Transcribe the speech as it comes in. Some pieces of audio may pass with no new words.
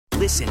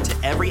Listen to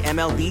every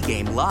MLB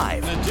game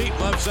live. In the deep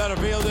left center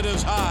field, it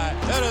is high,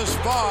 it is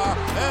far,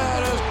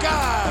 it is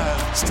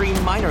gone.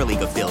 Stream minor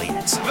league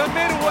affiliates. The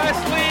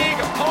Midwest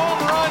League home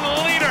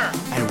run leader.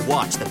 And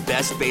watch the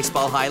best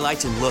baseball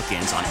highlights and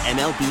look-ins on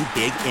MLB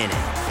Big Inning.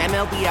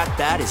 MLB At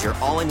Bat is your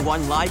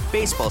all-in-one live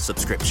baseball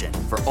subscription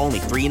for only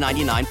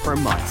 $3.99 per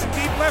month.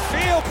 Deep left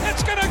field,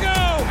 it's gonna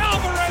go.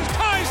 Alvarez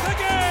ties the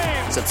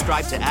game.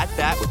 Subscribe to At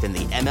Bat within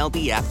the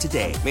MLB app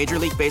today. Major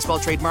League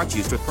Baseball trademarks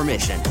used with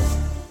permission.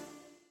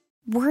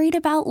 Worried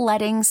about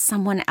letting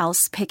someone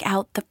else pick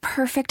out the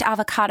perfect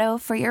avocado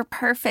for your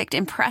perfect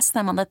impress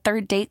them on the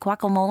third date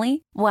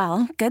guacamole?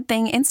 Well, good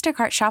thing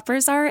Instacart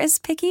shoppers are as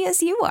picky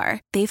as you are.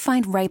 They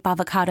find ripe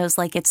avocados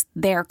like it's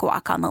their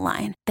guac on the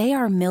line. They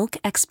are milk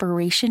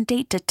expiration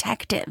date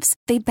detectives.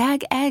 They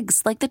bag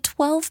eggs like the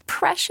 12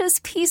 precious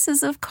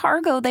pieces of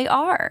cargo they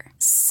are.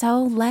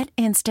 So let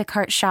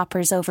Instacart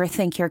shoppers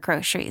overthink your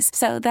groceries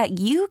so that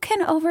you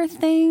can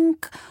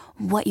overthink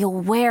what you'll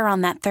wear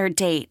on that third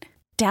date.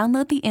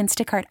 Download the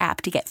Instacart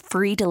app to get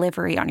free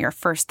delivery on your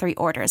first 3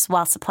 orders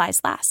while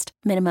supplies last.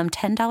 Minimum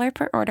 $10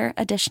 per order.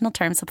 Additional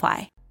terms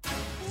apply.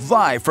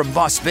 Live from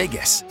Las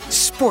Vegas,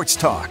 sports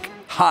talk,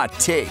 hot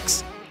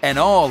takes, and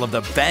all of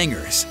the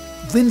bangers.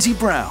 Lindsey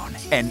Brown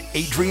and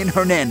Adrian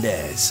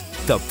Hernandez,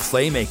 the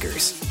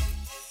Playmakers.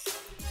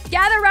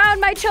 Gather round,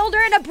 my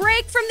children. A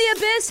break from the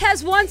abyss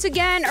has once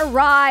again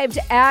arrived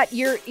at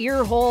your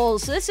ear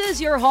holes. This is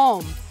your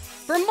home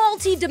for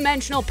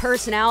multi-dimensional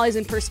personalities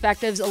and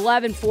perspectives.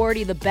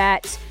 1140 The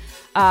Bet.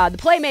 The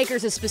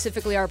Playmakers is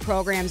specifically our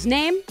program's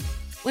name.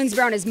 Lindsey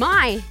Brown is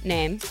my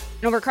name.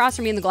 And over across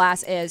from me in the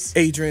glass is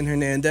Adrian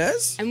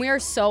Hernandez. And we are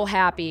so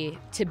happy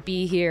to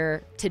be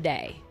here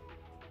today.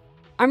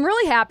 I'm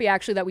really happy,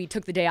 actually, that we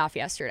took the day off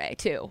yesterday,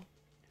 too,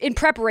 in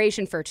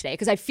preparation for today,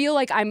 because I feel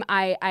like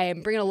I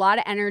am bringing a lot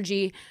of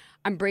energy.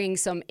 I'm bringing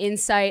some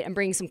insight. I'm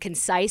bringing some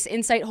concise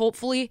insight,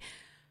 hopefully.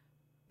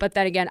 But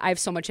then again, I have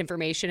so much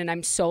information and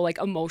I'm so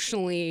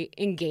emotionally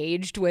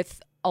engaged with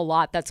a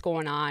lot that's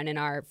going on in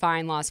our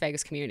fine Las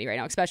Vegas community right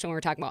now, especially when we're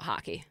talking about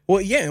hockey.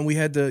 Well, yeah, and we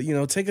had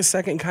to, take a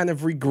second, kind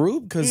of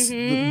regroup because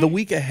the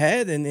week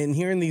ahead and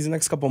here in these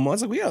next couple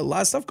months, we got a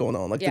lot of stuff going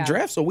on. The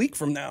draft's a week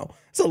from now.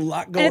 There's a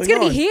lot going on. And it's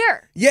going to be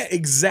here. Yeah,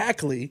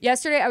 exactly.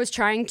 Yesterday, I was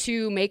trying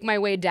to make my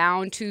way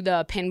down to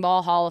the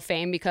Pinball Hall of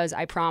Fame because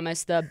I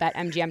promised the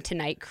BetMGM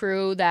Tonight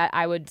crew that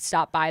I would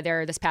stop by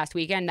there this past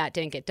weekend. That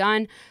didn't get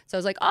done. So I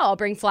was like, I'll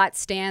bring Flat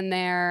Stan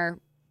there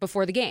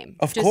before the game.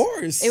 Of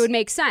course. It would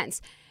make sense.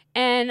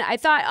 And I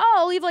thought,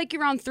 I'll leave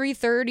around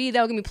 3:30.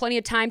 That'll give me plenty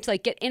of time to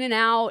get in and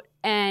out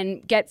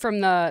and get from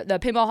the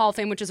Pinball Hall of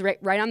Fame, which is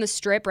right on the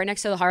strip, right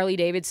next to the Harley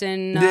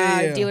Davidson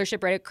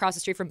dealership, right across the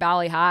street from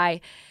Valley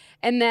High.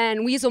 And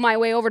then weasel my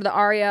way over to the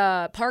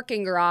Aria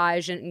parking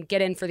garage and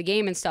get in for the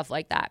game and stuff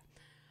like that.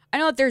 I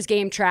know that there's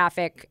game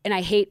traffic, and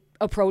I hate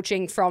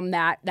approaching from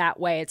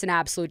that way. It's an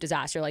absolute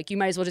disaster. You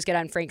might as well just get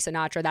on Frank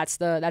Sinatra. That's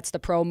the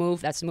pro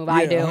move. That's the move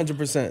I do.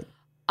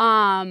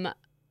 100%.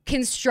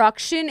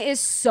 Construction is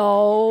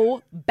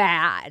so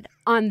bad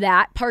on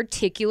that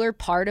particular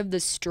part of the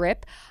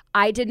strip.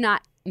 I did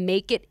not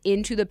make it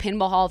into the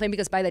Pinball Hall of Fame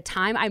because by the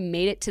time I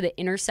made it to the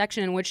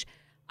intersection in which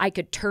I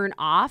could turn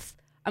off,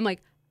 I'm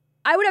like,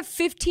 I would have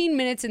 15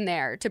 minutes in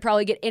there to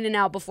probably get in and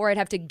out before I'd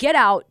have to get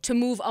out to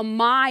move a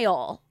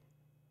mile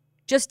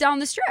just down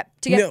the strip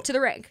to get to the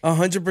rink.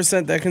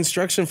 100%. That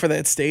construction for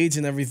that stage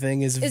and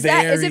everything is Is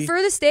it for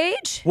the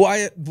stage?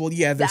 Well,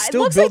 yeah, they're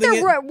still looks building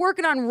like they're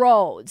working on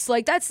roads.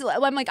 I'm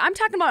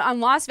talking about on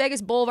Las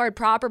Vegas Boulevard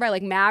proper by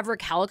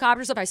Maverick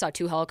helicopter stuff. I saw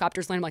 2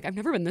 helicopters land. I'm I've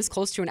never been this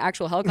close to an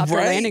actual helicopter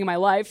landing in my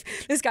life.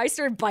 This guy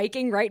started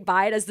biking right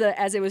by it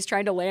as it was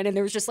trying to land, and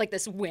there was just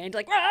this wind,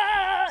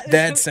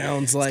 That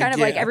sounds like kind of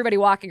like everybody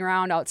walking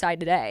around outside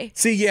today.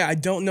 See, yeah, I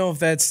don't know if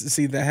that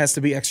has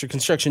to be extra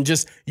construction,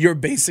 just your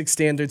basic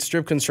standard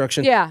strip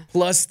construction. Yeah.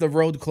 Plus the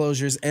road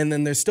closures, and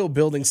then they're still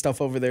building stuff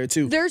over there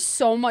too. There's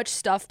so much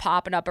stuff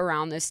popping up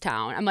around this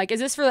town. I'm like, is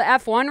this for the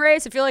F1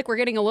 race? I feel like we're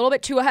getting a little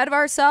bit too ahead of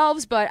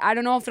ourselves, but I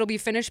don't know if it'll be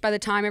finished by the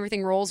time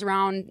everything rolls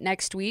around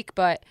next week.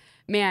 But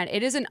man,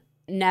 it is an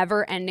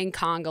never-ending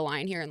conga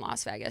line here in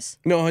Las Vegas.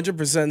 No,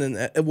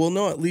 100%, and we'll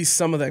know at least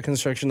some of that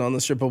construction on the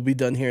strip will be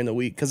done here in a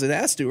week because it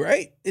has to,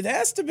 right? It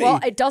has to be. Well,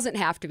 it doesn't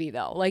have to be,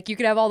 though. You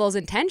could have all those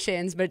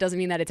intentions, but it doesn't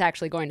mean that it's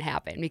actually going to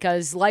happen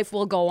because life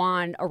will go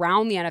on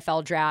around the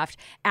NFL draft,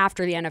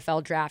 after the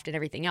NFL draft, and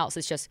everything else.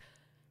 It's just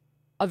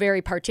a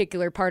very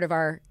particular part of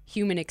our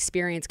human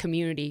experience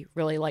community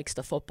really likes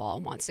the football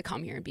and wants to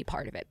come here and be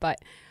part of it. But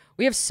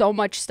we have so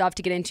much stuff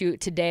to get into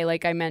today,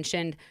 like I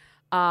mentioned.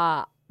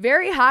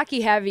 Very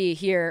hockey heavy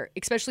here,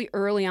 especially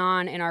early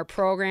on in our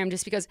program,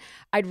 just because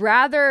I'd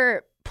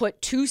rather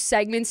put 2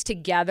 segments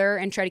together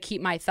and try to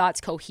keep my thoughts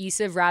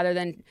cohesive rather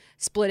than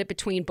split it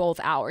between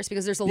both hours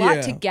because there's a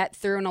lot to get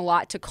through and a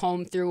lot to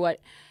comb through what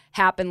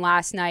happened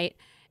last night.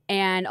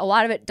 And a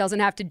lot of it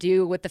doesn't have to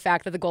do with the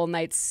fact that the Golden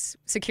Knights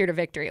secured a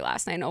victory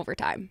last night in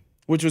overtime.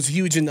 Which was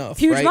huge enough,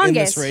 Huge right, mungus, in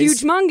this race.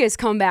 Huge mungus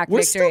comeback We're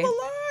victory. We're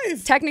still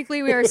alive.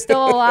 Technically, we are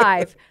still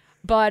alive.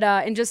 But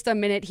in just a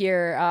minute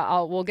here,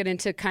 we'll get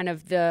into kind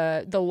of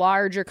the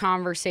larger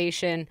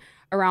conversation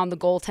around the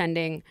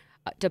goaltending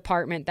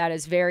department that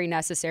is very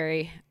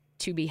necessary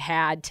to be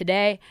had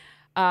today.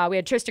 We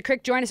had Trista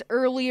Crick join us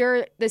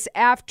earlier this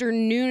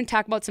afternoon and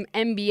talk about some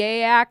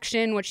NBA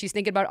action, what she's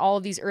thinking about all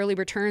of these early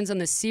returns on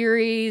the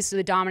series,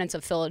 the dominance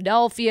of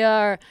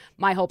Philadelphia,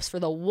 my hopes for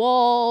the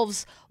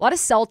Wolves, a lot of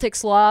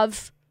Celtics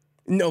love.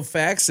 No,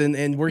 facts,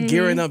 and we're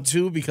gearing up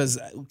too, because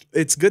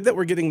it's good that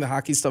we're getting the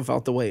hockey stuff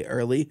out the way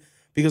early,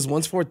 because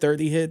once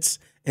 4:30 hits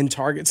and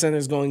Target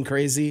Center's going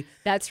crazy.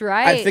 That's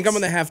right. I think I'm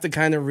going to have to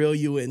kind of reel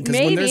you in,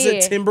 because when there's a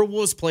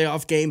Timberwolves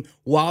playoff game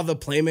while the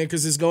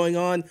Playmakers is going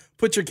on,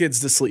 put your kids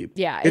to sleep.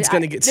 Yeah. It's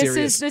going to get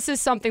serious. This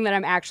is something that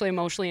I'm actually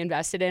emotionally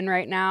invested in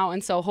right now,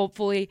 and so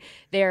hopefully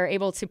they're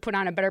able to put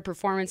on a better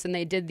performance than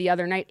they did the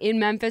other night in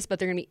Memphis, but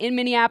they're going to be in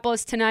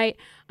Minneapolis tonight.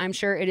 I'm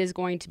sure it is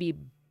going to be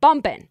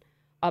bumping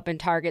up in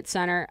Target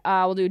Center.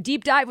 We'll do a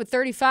deep dive with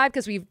 35,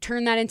 because we've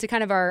turned that into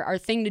kind of our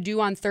thing to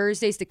do on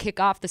Thursdays to kick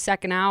off the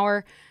second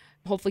hour.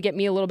 Hopefully get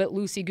me a little bit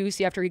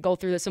loosey-goosey after we go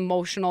through this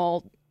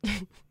emotional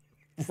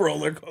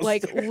roller coaster,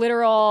 like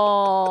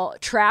literal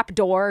trap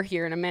door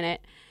here in a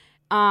minute.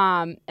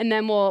 And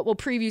then we'll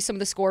preview some of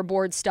the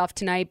scoreboard stuff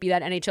tonight, be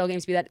that NHL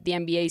games, be that the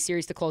NBA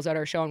series to close out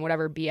our show, and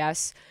whatever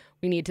BS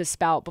we need to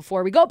spout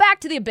before we go back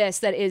to the abyss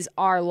that is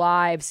our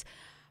lives.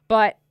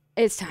 But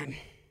it's time.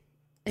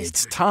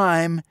 It's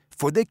time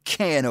for the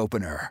can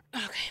opener.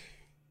 Okay.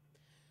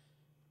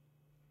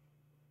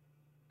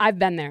 I've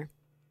been there.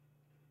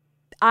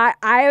 I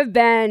have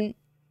been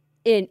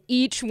in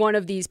each one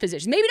of these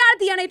positions. Maybe not at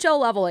the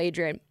NHL level,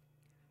 Adrian,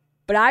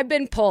 but I've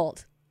been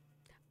pulled.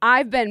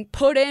 I've been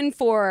put in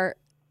for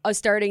a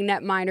starting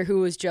netminder who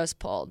was just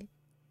pulled.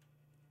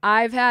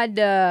 I've had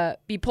to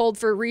be pulled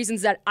for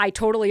reasons that I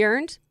totally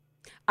earned.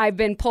 I've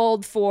been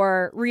pulled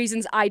for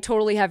reasons I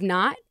totally have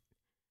not.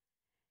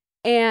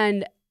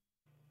 And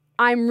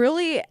I'm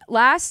really,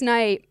 last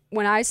night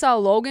when I saw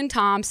Logan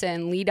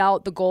Thompson lead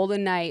out the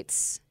Golden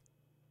Knights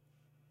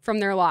from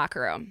their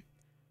locker room,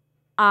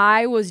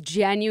 I was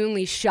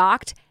genuinely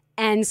shocked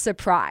and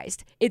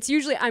surprised. It's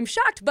usually I'm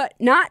shocked but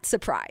not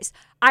surprised.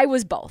 I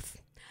was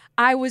both.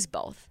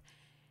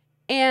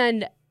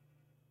 And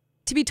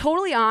to be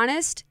totally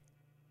honest,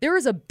 there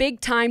was a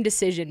big time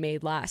decision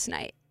made last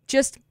night.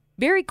 Just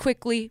very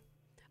quickly,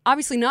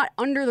 obviously not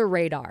under the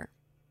radar.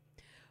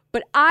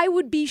 But I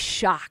would be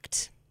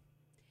shocked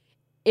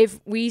if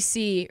we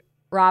see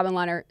Robin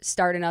Lehner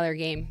start another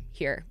game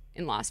here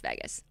in Las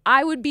Vegas.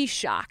 I would be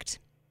shocked.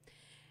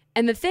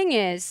 And the thing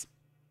is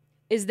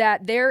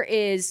that there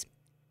is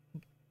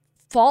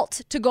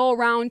fault to go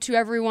around to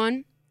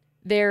everyone.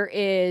 There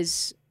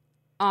is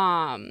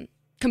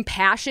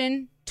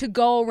compassion to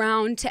go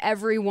around to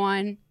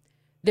everyone.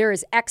 There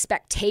is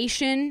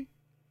expectation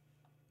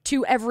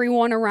to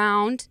everyone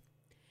around.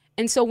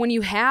 And so when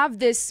you have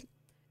this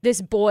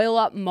boil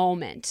up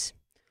moment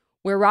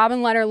where Robin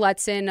Lehner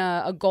lets in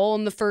a goal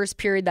in the first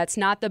period that's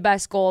not the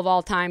best goal of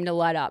all time to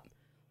let up.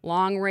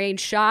 Long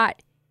range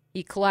shot.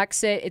 He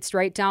collects it. It's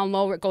right down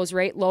low. It goes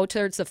right low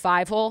towards the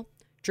 5-hole.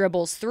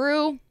 Dribbles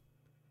through.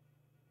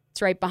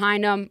 It's right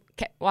behind him.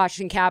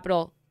 Washington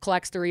Capitol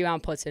collects the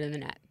rebound, puts it in the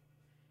net.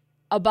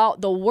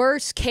 About the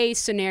worst case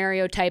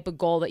scenario type of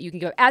goal that you can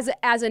go. As a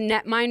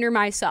netminder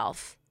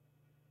myself,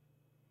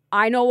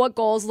 I know what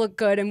goals look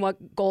good and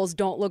what goals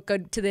don't look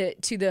good to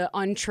the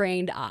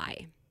untrained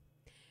eye.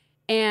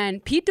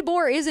 And Pete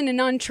DeBoer isn't an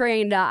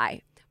untrained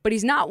eye. But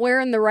he's not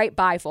wearing the right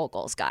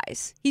bifocals,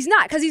 guys. He's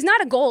not, because he's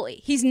not a goalie.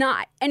 He's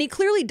not. And he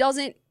clearly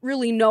doesn't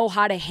really know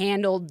how to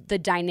handle the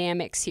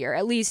dynamics here,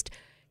 at least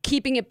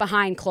keeping it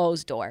behind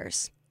closed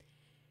doors.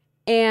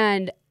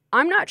 And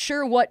I'm not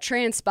sure what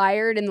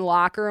transpired in the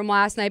locker room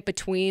last night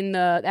between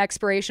the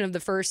expiration of the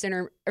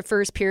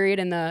first period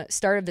and the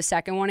start of the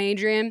second one,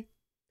 Adrian.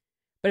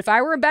 But if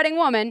I were a betting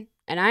woman,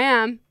 and I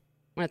am,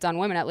 when it's on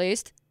women at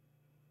least,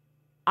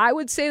 I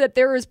would say that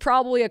there was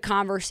probably a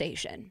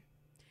conversation.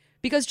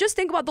 Because just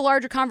think about the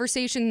larger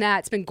conversation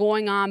that's been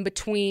going on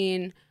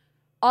between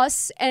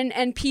us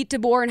and Pete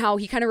DeBoer, and how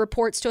he kind of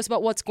reports to us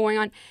about what's going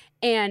on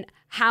and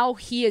how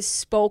he has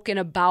spoken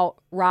about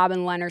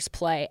Robin Lehner's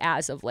play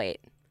as of late.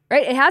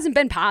 Right? It hasn't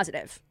been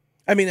positive.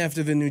 I mean,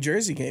 after the New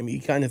Jersey game, he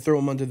kind of threw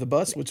him under the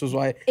bus, which was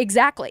why...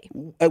 Exactly.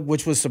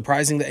 Which was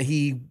surprising that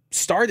he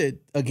started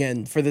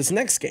again for this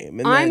next game.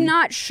 And I'm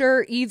not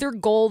sure either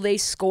goal they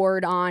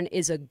scored on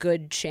is a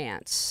good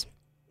chance.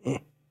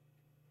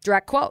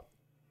 Direct quote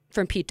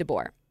from Pete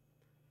DeBoer.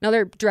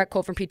 Another direct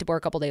quote from Pete DeBoer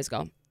a couple days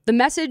ago. The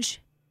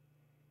message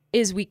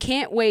is we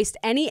can't waste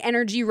any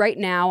energy right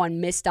now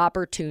on missed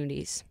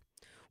opportunities.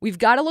 We've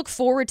got to look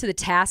forward to the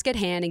task at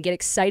hand and get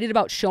excited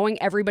about showing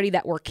everybody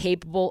that we're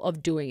capable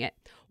of doing it.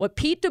 What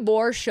Pete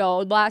DeBoer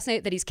showed last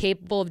night that he's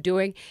capable of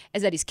doing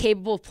is that he's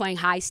capable of playing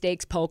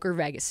high-stakes poker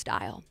Vegas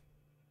style.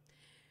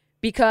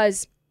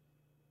 Because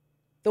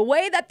the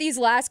way that these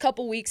last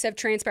couple weeks have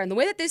transpired, and the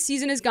way that this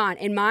season has gone,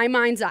 in my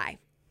mind's eye,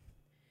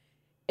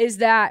 is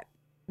that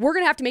we're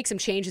going to have to make some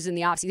changes in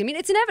the offseason. I mean,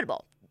 it's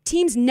inevitable.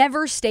 Teams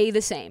never stay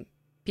the same.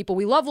 People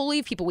we love will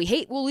leave, people we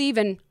hate will leave,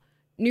 and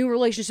new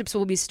relationships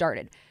will be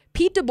started.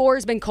 Pete DeBoer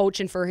has been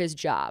coaching for his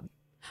job.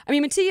 I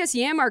mean, Matthias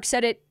Janmark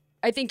said it,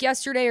 I think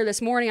yesterday or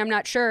this morning, I'm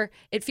not sure.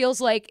 It feels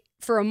like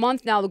for a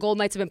month now, the Golden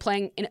Knights have been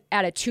playing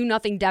at a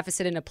 2-0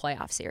 deficit in a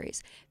playoff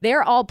series.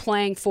 They're all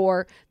playing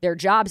for their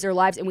jobs, their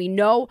lives, and we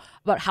know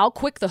about how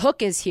quick the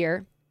hook is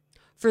here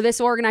for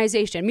this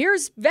organization.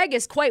 Mirrors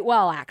Vegas quite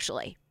well,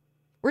 actually.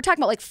 We're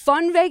talking about like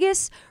fun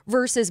Vegas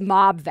versus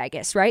mob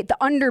Vegas, right? The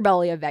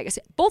underbelly of Vegas.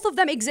 Both of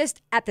them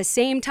exist at the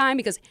same time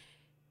because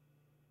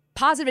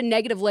positive and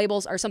negative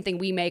labels are something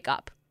we make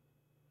up.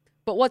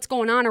 But what's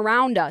going on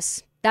around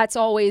us, that's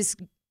always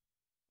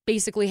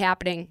basically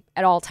happening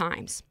at all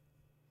times.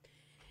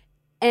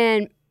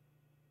 And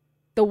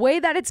the way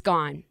that it's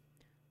gone,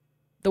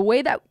 the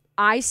way that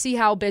I see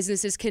how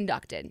business is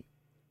conducted,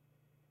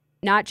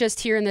 not just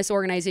here in this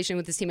organization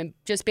with this team, and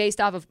just based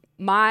off of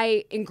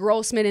my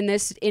engrossment in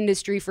this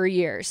industry for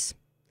years.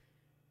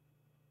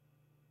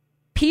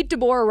 Pete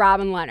DeBoer,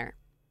 Robin Lehner.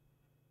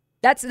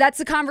 That's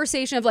the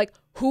conversation of like,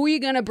 who are you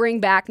going to bring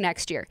back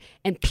next year?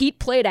 And Pete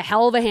played a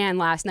hell of a hand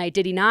last night,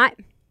 did he not?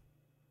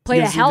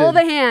 Played a hell of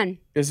a hand.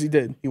 Yes, he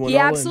did. He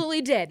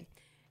absolutely did.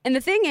 And the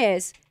thing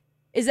is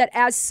that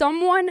as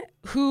someone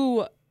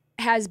who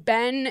has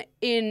been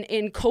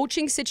in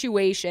coaching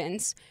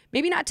situations,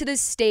 maybe not to the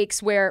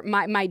stakes where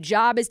my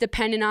job is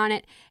dependent on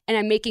it and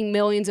I'm making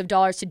millions of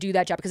dollars to do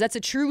that job, because that's a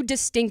true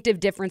distinctive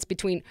difference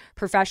between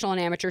professional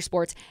and amateur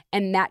sports,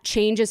 and that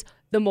changes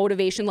the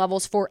motivation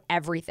levels for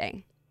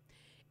everything.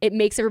 It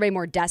makes everybody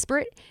more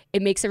desperate.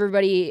 It makes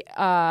everybody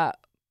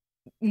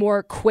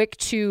more quick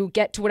to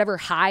get to whatever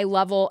high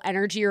level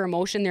energy or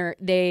emotion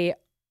they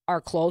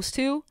are close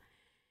to.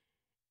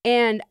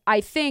 And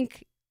I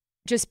think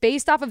just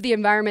based off of the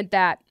environment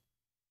that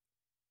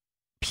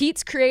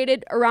Pete's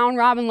created around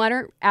Robin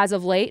Lehner as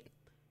of late,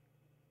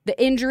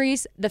 the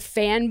injuries, the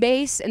fan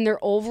base, and their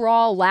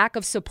overall lack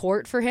of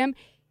support for him,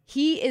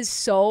 he is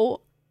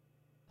so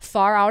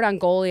far out on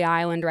goalie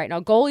island right now.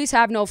 Goalies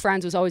have no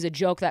friends was always a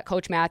joke that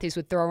Coach Matthews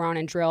would throw around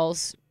in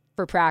drills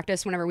for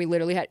practice whenever we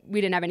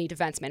didn't have any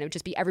defensemen. It would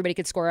just be everybody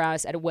could score on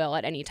us at a will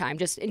at any time,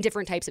 just in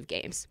different types of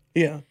games.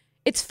 Yeah.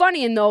 It's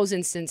funny in those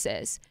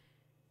instances.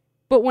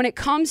 But when it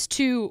comes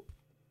to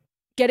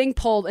getting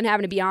pulled and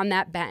having to be on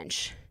that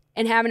bench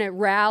and having to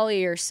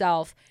rally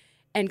yourself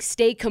and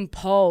stay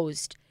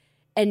composed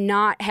and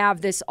not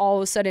have this all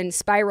of a sudden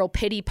spiral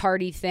pity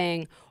party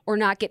thing or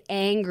not get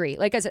angry.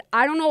 Like I said,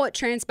 I don't know what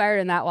transpired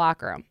in that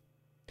locker room,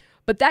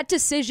 but that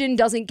decision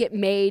doesn't get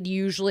made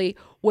usually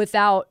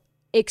without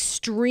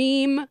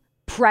extreme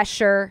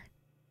pressure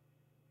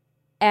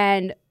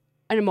and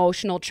an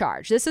emotional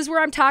charge. This is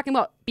where I'm talking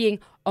about being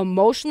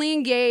emotionally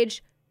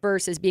engaged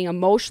versus being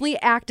emotionally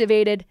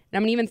activated. And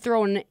I'm going to even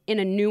throw in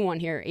a new one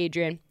here,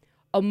 Adrian.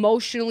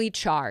 Emotionally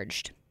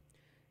charged.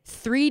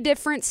 3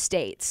 different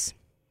states.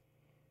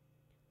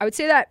 I would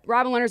say that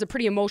Robin Lehner is a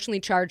pretty emotionally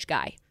charged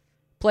guy.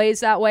 Plays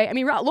that way. I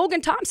mean,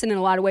 Logan Thompson in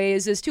a lot of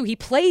ways is too. He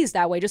plays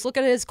that way. Just look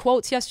at his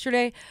quotes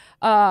yesterday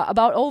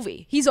about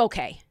Ovi. He's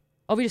okay.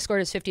 Ovi just scored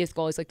his 50th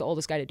goal. He's like the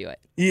oldest guy to do it.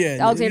 Yeah,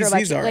 Alexander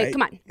he's all right.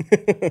 Like,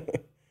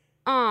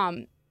 come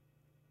on.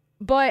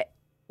 But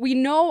we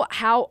know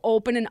how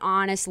open and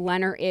honest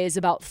Lehner is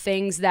about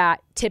things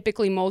that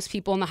typically most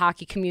people in the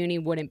hockey community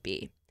wouldn't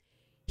be.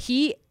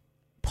 He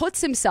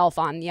puts himself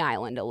on the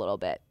island a little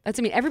bit.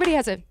 Everybody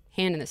has a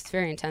hand in this. It's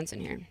very intense in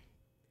here.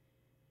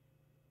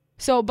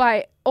 So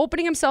by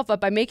opening himself up,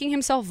 by making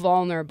himself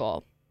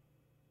vulnerable,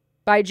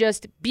 by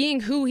just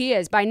being who he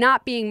is, by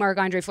not being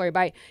Marc-Andre Fleury,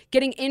 by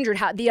getting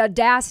injured, the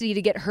audacity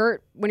to get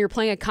hurt when you're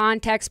playing a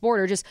contact sport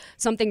or just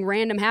something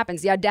random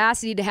happens, the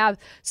audacity to have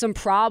some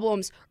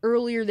problems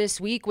earlier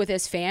this week with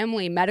his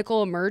family,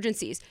 medical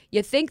emergencies.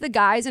 You think the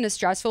guy's in a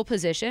stressful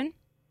position?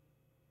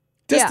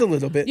 Just a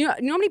little bit. You know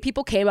how many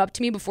people came up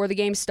to me before the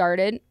game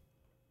started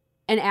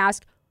and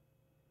asked,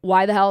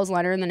 why the hell is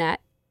Lehner in the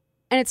net?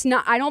 And it's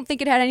not, I don't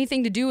think it had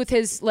anything to do with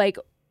his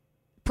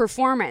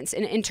performance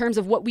in terms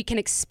of what we can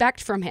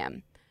expect from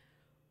him.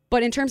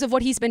 But in terms of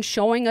what he's been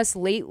showing us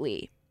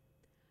lately,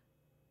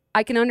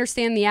 I can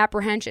understand the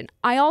apprehension.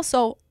 I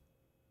also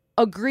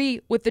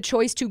agree with the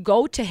choice to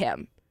go to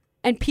him.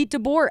 And Pete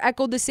DeBoer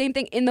echoed the same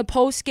thing in the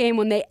post game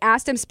when they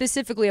asked him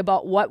specifically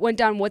about what went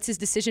down, what's his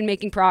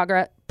decision-making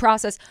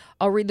process.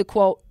 I'll read the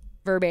quote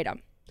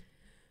verbatim.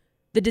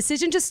 The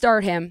decision to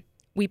start him,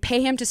 we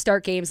pay him to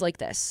start games like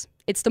this.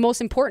 It's the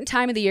most important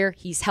time of the year.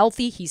 He's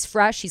healthy. He's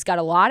fresh. He's got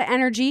a lot of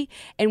energy,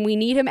 and we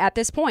need him at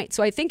this point.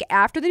 So I think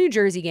after the New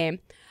Jersey game,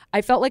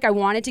 I felt like I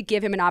wanted to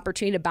give him an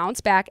opportunity to bounce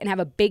back and have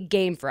a big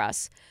game for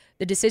us.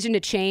 The decision to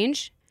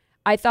change,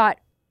 I thought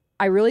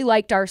I really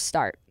liked our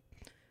start.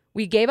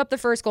 We gave up the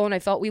first goal, and I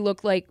felt we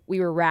looked like we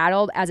were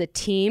rattled as a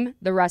team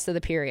the rest of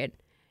the period.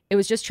 It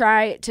was just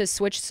try to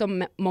switch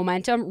some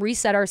momentum,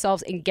 reset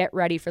ourselves, and get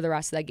ready for the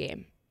rest of the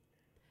game.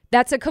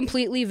 That's a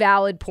completely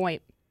valid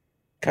point.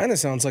 Kind of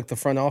sounds like the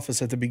front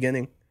office at the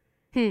beginning.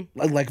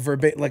 Like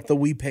the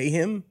we pay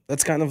him.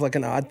 That's kind of like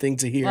an odd thing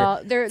to hear.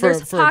 Well,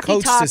 there's hockey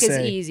talk is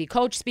easy.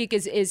 Coach speak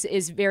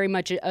is very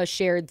much a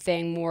shared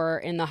thing more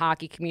in the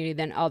hockey community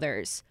than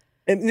others.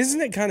 And isn't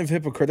it kind of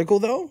hypocritical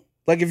though?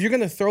 Like, if you're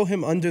going to throw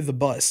him under the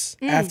bus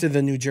after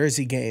the New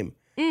Jersey game,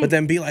 but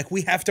then be like,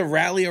 we have to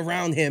rally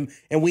around him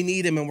and we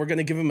need him and we're going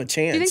to give him a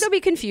chance. Do you think that'll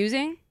be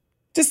confusing?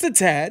 Just a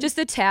tad. Just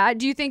a tad.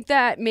 Do you think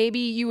that maybe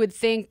you would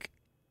think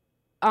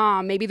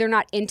maybe they're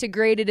not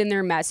integrated in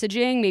their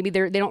messaging? Maybe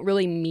they don't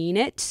really mean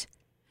it?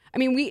 I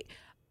mean,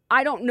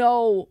 I don't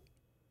know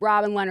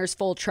Robin Lehner's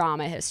full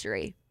trauma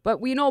history, but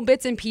we know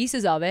bits and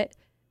pieces of it.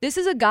 This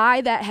is a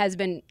guy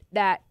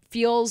that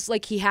feels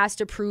like he has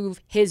to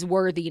prove his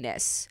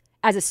worthiness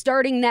as a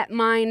starting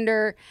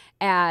netminder,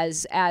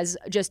 as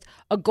just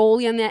a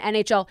goalie in the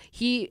NHL.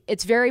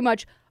 It's very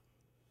much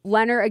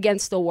Lehner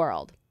against the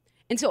world.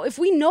 And so if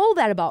we know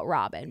that about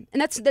Robin,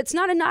 and that's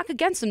not a knock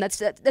against him, that's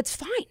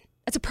fine.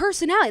 That's a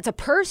personality. It's a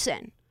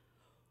person.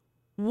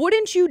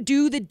 Wouldn't you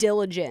do the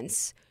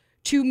diligence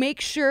to make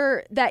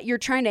sure that you're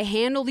trying to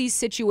handle these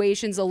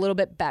situations a little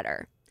bit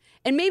better?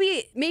 And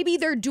maybe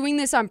they're doing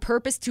this on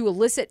purpose to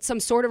elicit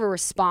some sort of a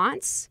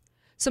response,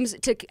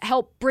 to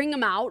help bring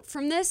them out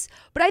from this.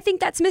 But I think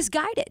that's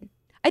misguided.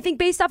 I think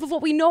based off of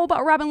what we know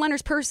about Robin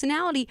Lehner's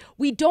personality,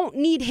 we don't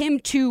need him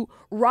to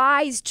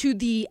rise to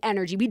the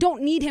energy. We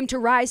don't need him to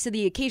rise to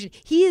the occasion.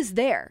 He is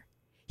there.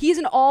 He is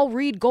an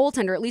all-read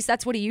goaltender. At least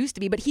that's what he used to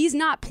be. But he's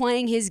not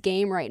playing his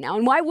game right now.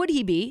 And why would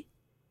he be?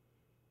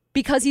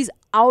 Because he's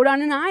out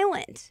on an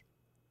island.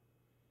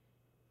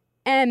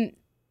 And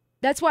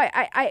that's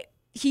why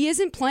he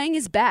isn't playing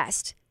his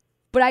best.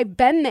 But I've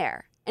been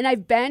there. And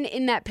I've been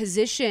in that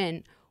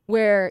position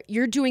where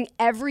you're doing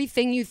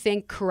everything you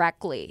think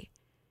correctly.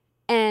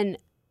 And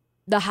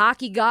the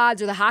hockey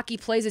gods or the hockey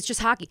plays, it's just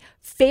hockey.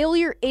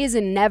 Failure is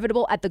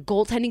inevitable at the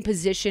goaltending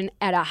position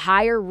at a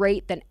higher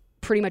rate than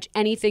pretty much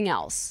anything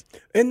else.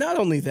 And not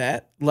only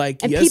that,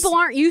 people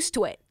aren't used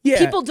to it. Yeah.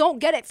 People don't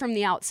get it from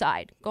the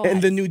outside. Go ahead.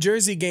 And the New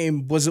Jersey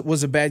game was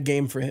a bad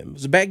game for him. It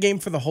was a bad game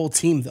for the whole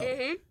team, though.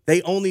 Mm-hmm.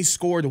 They only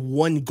scored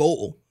one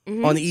goal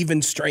on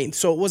even strength.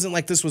 So it wasn't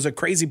like this was a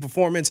crazy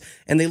performance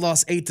and they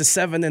lost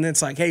 8-7 and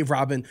it's like, hey,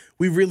 Robin,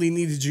 we really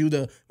needed you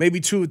to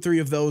maybe 2 or 3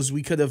 of those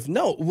we could have.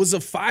 No, it was a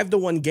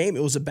 5-1 game.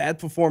 It was a bad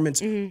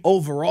performance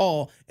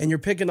overall. And you're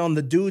picking on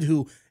the dude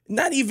who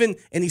not even,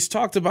 and he's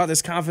talked about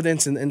his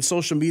confidence and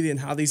social media and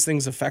how these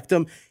things affect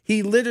him.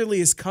 He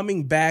literally is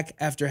coming back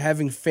after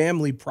having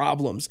family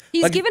problems.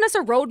 He's given us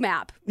a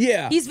roadmap.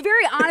 Yeah. He's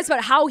very honest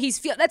about how he's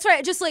feeling. That's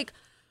right. Just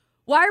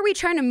why are we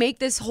trying to make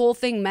this whole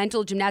thing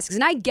mental gymnastics?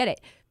 And I get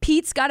it.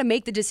 Pete's got to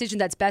make the decision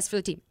that's best for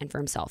the team and for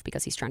himself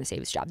because he's trying to save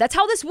his job. That's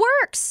how this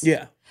works.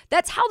 Yeah.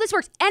 That's how this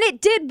works. And it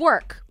did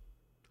work.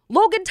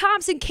 Logan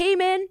Thompson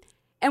came in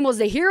and was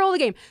the hero of the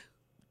game.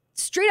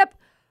 Straight up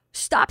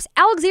stops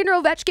Alexander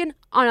Ovechkin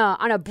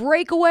on a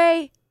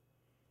breakaway.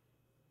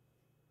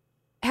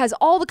 Has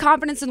all the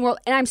confidence in the world,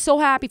 and I'm so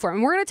happy for him.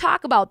 And we're going to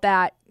talk about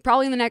that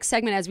probably in the next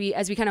segment as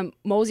we kind of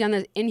mosey on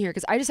in here,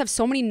 because I just have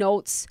so many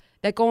notes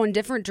that go in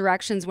different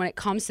directions when it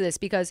comes to this,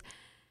 because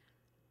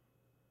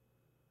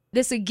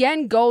this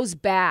again goes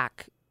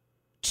back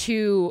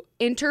to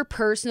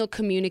interpersonal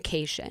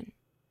communication.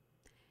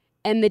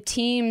 And the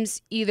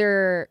teams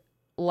either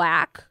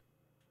lack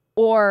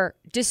or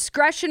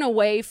discretion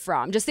away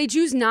from, they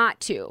choose not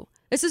to.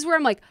 This is where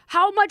I'm like,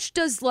 how much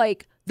does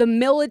the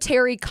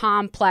military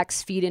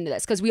complex feed into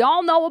this? Because we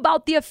all know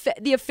about the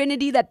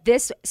affinity that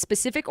this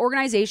specific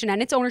organization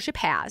and its ownership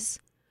has.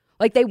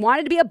 They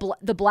wanted to be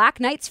the Black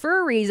Knights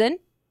for a reason.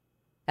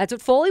 That's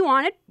what Foley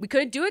wanted. We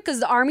couldn't do it because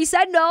the Army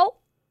said no.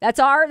 That's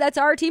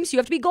our team, so you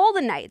have to be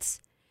Golden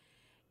Knights.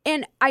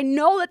 And I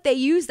know that they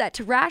use that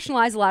to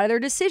rationalize a lot of their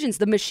decisions.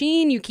 The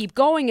machine, you keep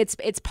going,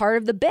 it's part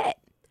of the bit.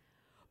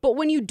 But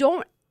when you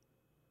don't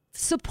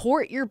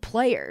support your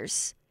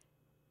players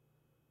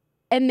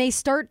and they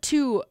start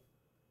to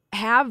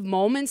have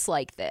moments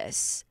like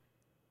this,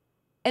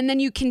 and then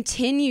you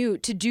continue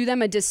to do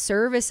them a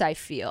disservice, I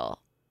feel.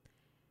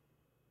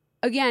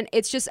 Again,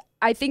 it's just,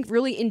 I think,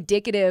 really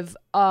indicative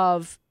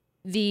of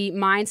the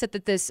mindset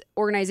that this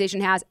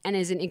organization has and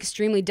is in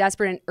extremely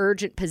desperate and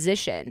urgent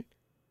position.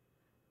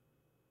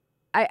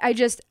 I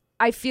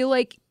feel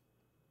like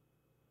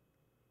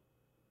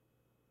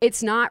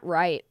it's not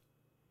right.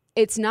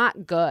 It's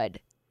not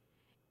good.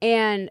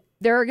 And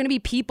there are going to be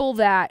people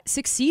that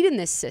succeed in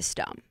this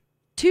system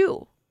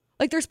too.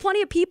 There's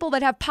plenty of people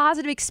that have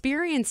positive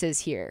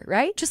experiences here,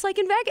 right? Just like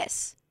in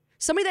Vegas.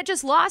 Somebody that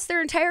just lost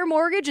their entire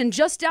mortgage and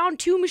just down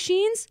 2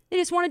 machines, they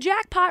just won a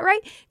jackpot, right?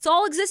 It's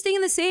all existing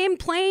in the same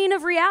plane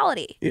of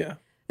reality. Yeah.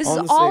 This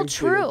is all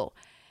true.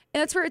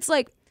 And that's where it's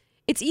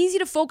it's easy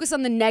to focus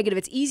on the negative.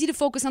 It's easy to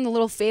focus on the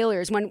little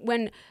failures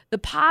when the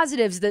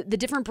positives, the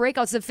different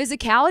breakouts, the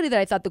physicality that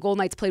I thought the Golden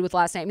Knights played with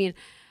last night. I mean,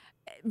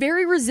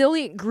 very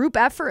resilient group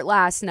effort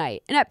last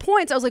night. And at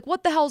points, I was like,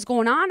 what the hell's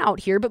going on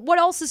out here? But what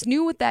else is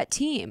new with that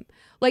team?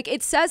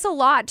 It says a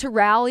lot to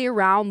rally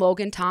around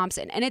Logan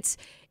Thompson. And it's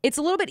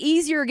a little bit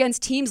easier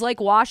against teams like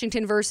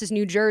Washington versus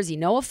New Jersey.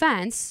 No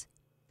offense.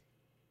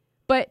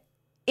 But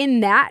in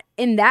that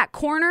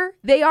corner,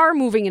 they are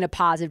moving in a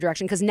positive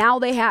direction because now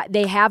they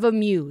have a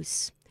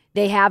muse.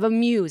 They have a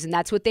muse, and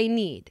that's what they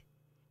need.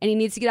 And he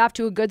needs to get off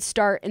to a good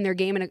start in their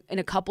game in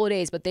a couple of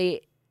days. But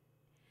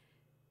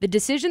the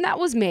decision that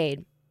was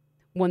made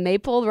when they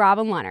pulled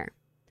Robin Lehner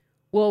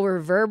will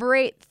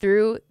reverberate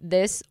through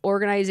this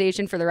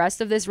organization for the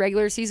rest of this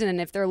regular season.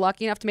 And if they're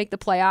lucky enough to make the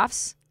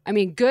playoffs, I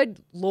mean, good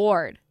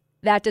Lord,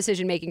 that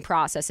decision-making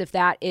process, if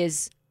that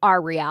is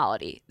our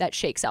reality that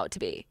shakes out to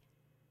be.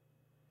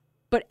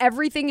 But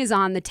everything is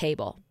on the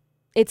table.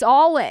 It's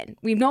all in.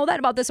 We know that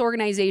about this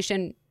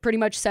organization pretty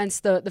much since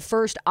the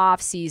first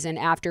off season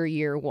after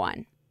year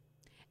one.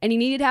 And you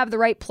needed to have the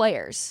right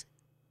players.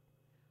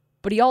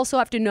 But you also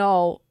have to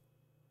know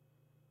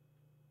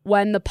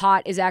when the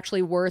pot is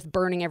actually worth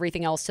burning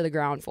everything else to the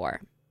ground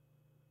for.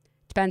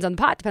 Depends on the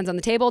pot, depends on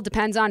the table,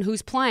 depends on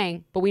who's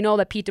playing. But we know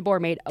that Pete DeBoer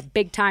made a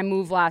big-time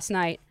move last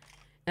night,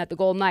 and that the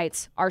Golden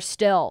Knights are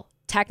still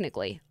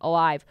technically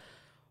alive.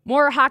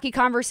 More hockey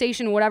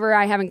conversation, whatever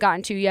I haven't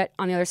gotten to yet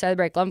on the other side of the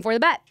break. 11 for the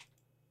bet.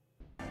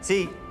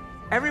 See,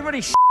 everybody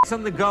shits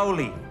on the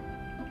goalie.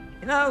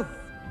 You know,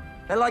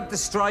 they like the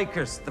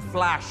strikers, the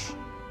flash.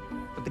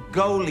 But the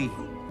goalie,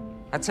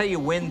 that's how you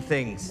win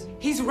things.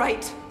 He's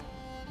right.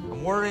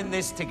 And we're in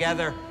this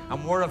together,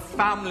 and we're a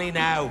family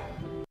now.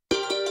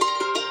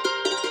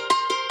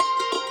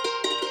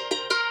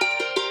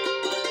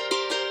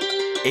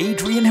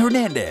 Adrian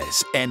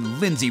Hernandez and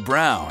Lindsey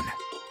Brown,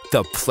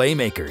 the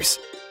Playmakers,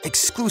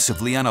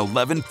 exclusively on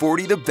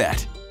 1140 The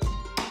Bet.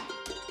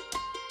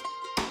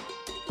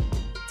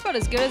 It's about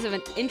as good as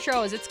an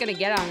intro as it's going to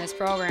get on this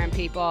program,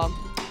 people.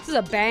 This is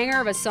a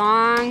banger of a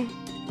song.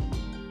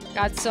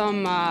 Got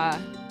some,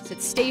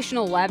 it's Station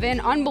 11,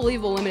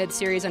 unbelievable limited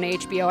series on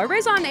HBO.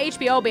 Everybody's on the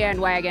HBO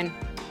bandwagon.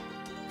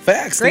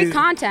 Facts. Great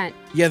content.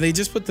 Yeah, they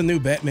just put the new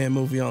Batman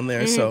movie on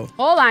there, so.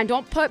 Hold on,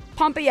 don't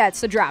pump it yet.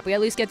 It's the drop. We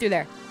at least get through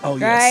there. Oh,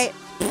 yes.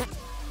 Right?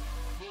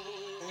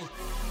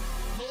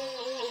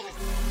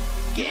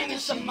 Give me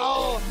some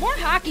more. More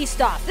hockey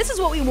stuff. This is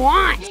what we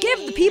want.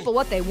 Give the people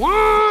what they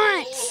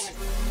want.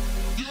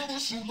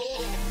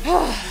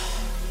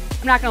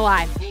 I'm not going to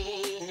lie.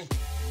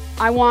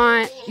 I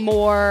want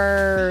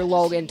more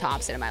Logan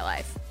Thompson in my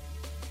life.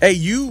 Hey,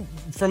 you,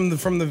 from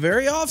the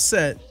very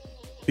offset,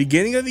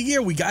 beginning of the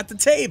year, we got the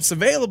tapes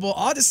available,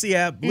 Odyssey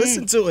app.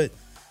 Listen to it.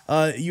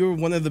 You were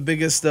one of the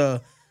biggest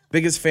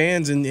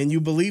fans, and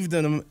you believed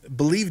in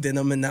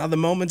him, and now the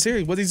moment's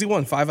here. What has he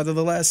won? 5 out of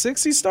the last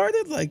 6 he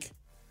started?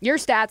 Your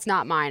stats,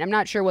 not mine. I'm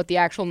not sure what the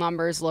actual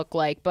numbers look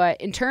like, but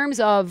in terms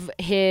of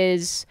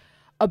his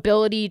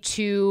ability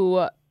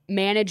to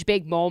manage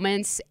big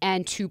moments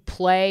and to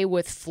play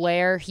with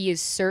flair, he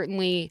is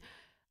certainly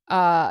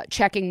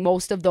checking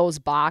most of those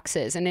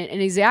boxes. And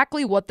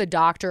exactly what the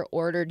doctor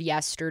ordered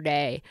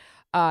yesterday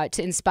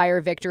to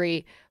inspire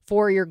victory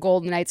for your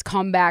Golden Knights,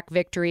 comeback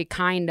victory,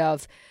 kind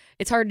of.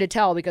 It's hard to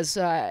tell because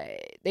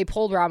they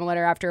pulled Robin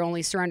Lehner after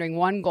only surrendering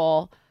 1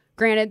 goal.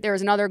 Granted, there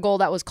was another goal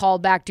that was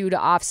called back due to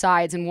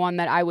offsides, and one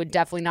that I would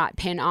definitely not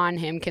pin on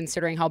him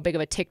considering how big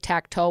of a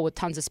tic-tac-toe with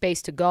tons of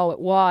space to go it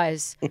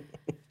was.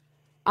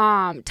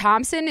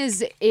 Thompson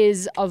is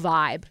a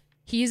vibe.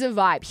 He's a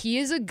vibe. He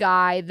is a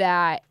guy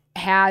that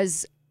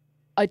has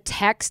a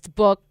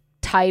textbook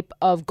type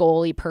of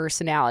goalie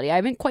personality. I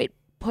haven't quite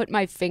put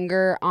my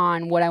finger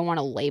on what I want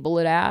to label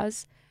it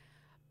as,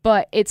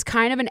 but it's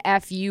kind of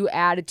an FU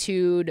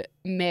attitude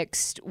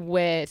mixed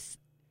with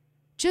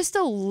just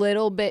a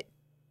little bit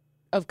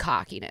of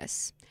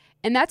cockiness.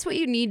 And that's what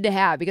you need to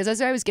have, because as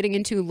I was getting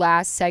into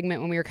last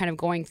segment when we were kind of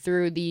going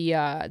through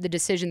the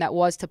decision that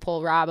was to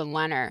pull Robin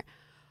Lehner,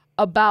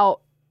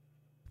 about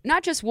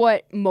not just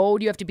what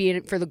mode you have to be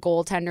in for the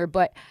goaltender,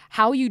 but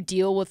how you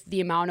deal with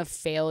the amount of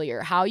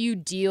failure, how you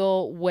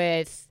deal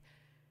with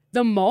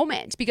the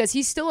moment, because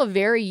he's still a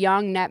very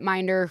young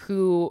netminder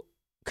who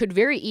could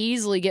very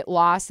easily get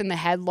lost in the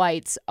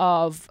headlights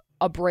of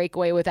a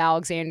breakaway with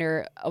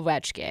Alexander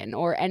Ovechkin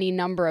or any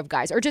number of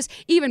guys, or just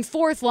even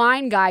fourth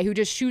line guy who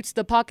just shoots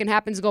the puck and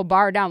happens to go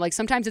bar down. Like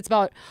sometimes it's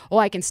about,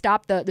 I can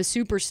stop the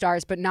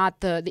superstars, but not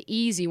the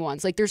easy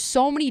ones. Like there's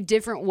so many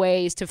different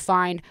ways to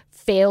find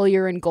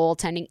failure in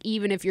goaltending,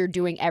 even if you're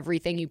doing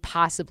everything you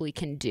possibly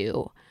can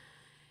do.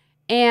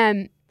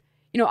 And,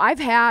 I've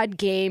had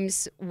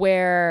games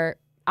where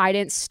I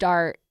didn't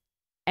start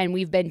and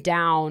we've been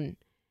down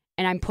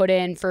and I'm put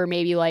in for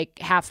maybe like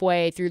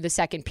halfway through the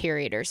second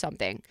period or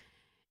something.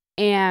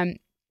 And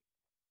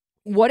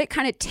what it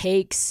kind of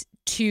takes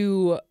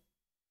to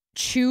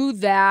chew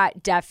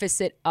that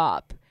deficit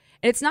up.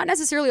 And it's not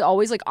necessarily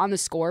always like on the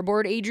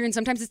scoreboard, Adrian.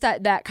 Sometimes it's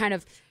that kind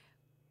of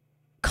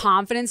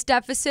confidence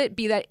deficit,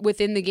 be that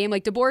within the game.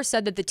 Like DeBoer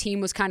said that the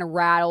team was kind of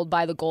rattled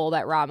by the goal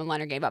that Robin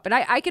Lehner gave up. And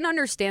I can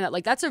understand that.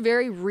 Like that's a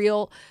very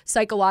real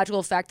psychological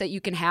effect that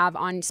you can have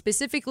on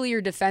specifically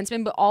your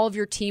defenseman, but all of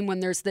your team when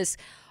there's this,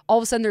 all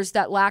of a sudden there's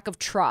that lack of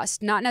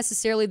trust. Not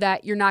necessarily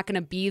that you're not going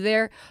to be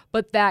there,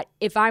 but that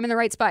if I'm in the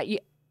right spot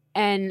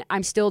and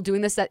I'm still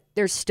doing this, that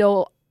there's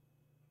still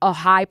a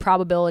high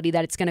probability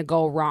that it's going to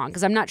go wrong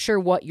because I'm not sure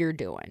what you're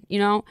doing,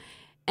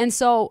 And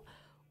so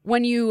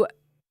when you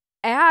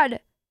add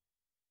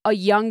a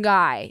young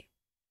guy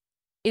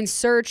in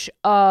search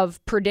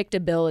of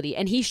predictability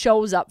and he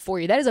shows up for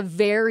you, that is a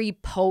very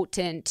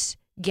potent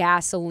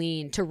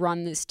gasoline to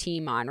run this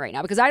team on right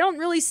now, because I don't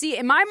really see,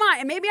 in my mind,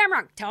 and maybe I'm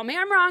wrong, tell me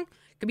I'm wrong,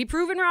 could be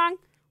proven wrong,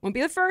 won't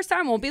be the first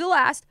time, won't be the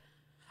last.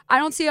 I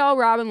don't see how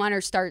Robin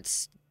Lehner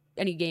starts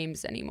any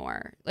games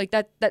anymore. Like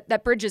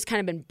that bridge has kind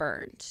of been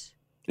burned.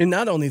 And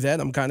not only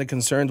that, I'm kind of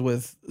concerned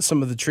with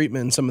some of the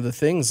treatment and some of the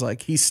things.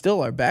 Like, he's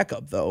still our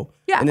backup, though.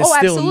 Yeah, and it's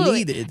still absolutely.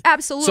 needed.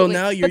 Absolutely. So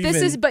now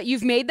but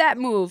you've made that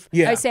move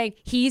by saying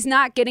he's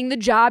not getting the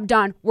job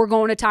done. We're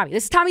going to Tommy.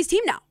 This is Tommy's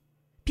team now.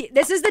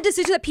 This is the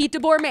decision that Pete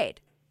DeBoer made.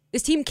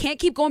 This team can't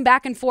keep going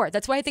back and forth.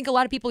 That's why I think a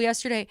lot of people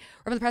yesterday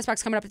over the press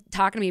box coming up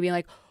talking to me, being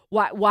like,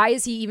 why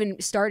is he even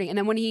starting? And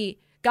then when he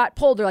got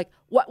pulled, they're like,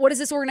 what is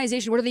this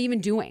organization? What are they even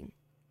doing?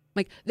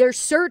 Like, they're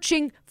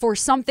searching for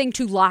something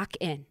to lock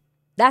in.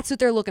 That's what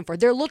they're looking for.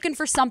 They're looking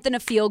for something to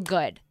feel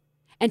good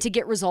and to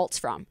get results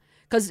from.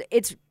 Because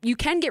you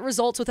can get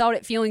results without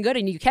it feeling good,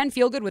 and you can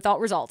feel good without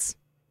results.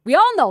 We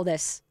all know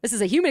this. This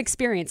is a human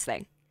experience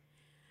thing.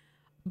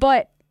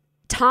 But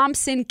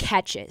Thompson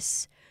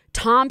catches.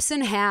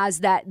 Thompson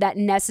has that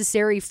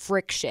necessary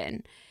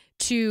friction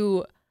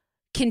to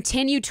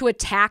continue to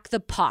attack the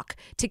puck,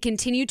 to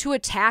continue to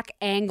attack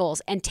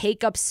angles and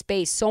take up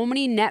space. So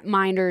many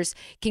netminders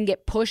can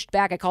get pushed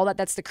back. I call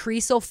that's the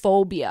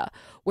creaseophobia,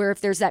 where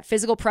if there's that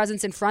physical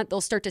presence in front, they'll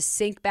start to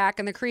sink back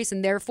in the crease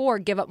and therefore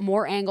give up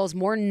more angles,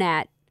 more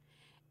net,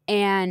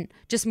 and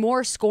just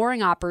more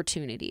scoring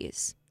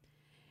opportunities.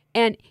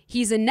 And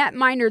he's a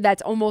netminder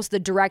that's almost the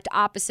direct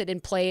opposite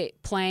in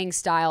playing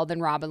style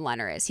than Robin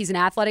Lehner is. He's an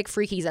athletic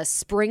freak. He's a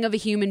spring of a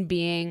human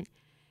being.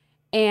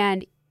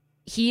 And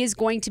he is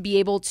going to be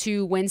able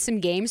to win some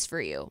games for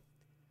you.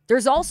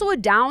 There's also a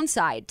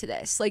downside to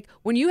this. Like,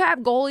 when you have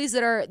goalies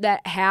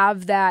that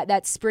have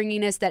that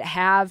springiness, that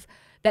have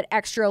that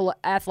extra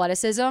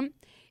athleticism,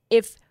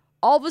 if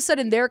all of a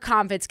sudden their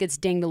confidence gets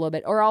dinged a little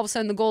bit, or all of a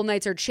sudden the Golden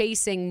Knights are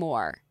chasing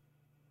more,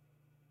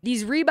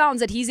 these rebounds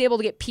that he's able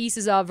to get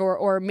pieces of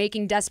or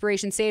making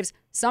desperation saves,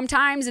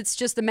 sometimes it's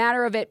just a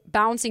matter of it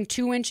bouncing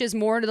 2 inches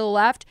more to the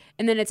left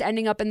and then it's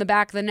ending up in the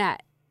back of the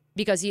net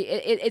because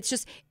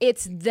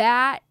it's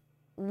that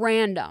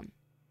random.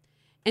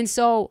 And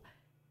so,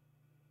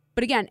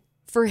 but again,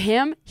 for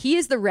him, he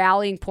is the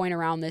rallying point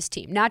around this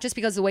team, not just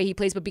because of the way he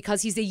plays, but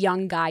because he's a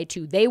young guy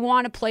too. They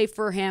want to play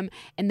for him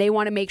and they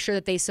want to make sure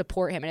that they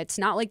support him. And it's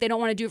not like they don't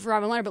want to do it for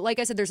Robin Lehner, but like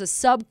I said, there's a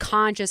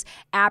subconscious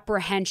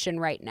apprehension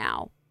right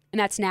now, and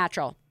that's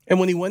natural. And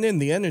when he went in,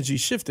 the energy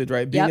shifted,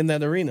 right? Being in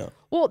that arena.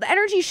 Well, the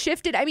energy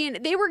shifted. I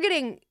mean, they were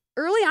getting,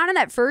 early on in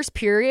that first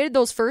period,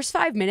 those first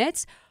 5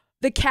 minutes,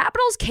 the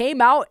Capitals came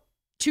out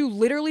to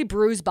literally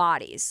bruise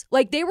bodies.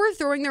 Like, they were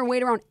throwing their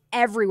weight around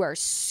everywhere.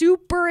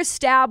 Super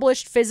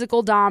established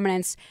physical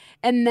dominance.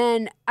 And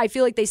then I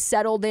feel like they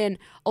settled in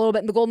a little bit,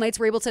 and the Golden Knights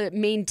were able to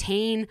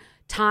maintain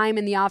time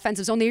in the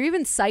offensive zone. They were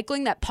even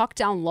cycling that puck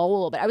down low a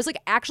little bit. I was like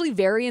actually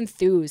very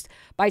enthused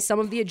by some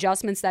of the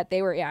adjustments that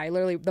they were. Yeah,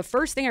 the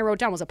first thing I wrote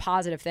down was a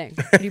positive thing.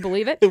 Can you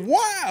believe it?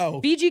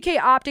 Wow. VGK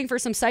opting for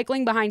some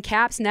cycling behind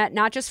Cap's net,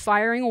 not just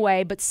firing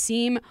away, but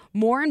seem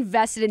more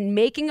invested in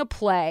making a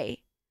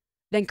play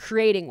than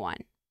creating one.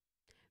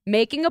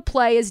 Making a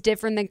play is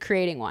different than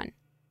creating one.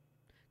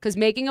 Because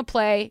making a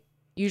play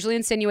usually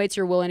insinuates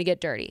you're willing to get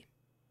dirty.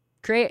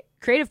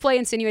 Creative play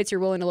insinuates you're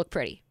willing to look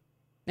pretty.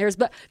 There was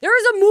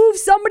a move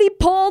somebody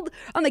pulled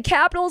on the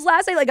Capitals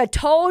last night, like a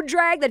toe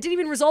drag that didn't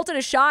even result in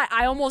a shot.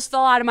 I almost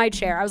fell out of my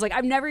chair. I was like,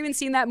 I've never even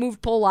seen that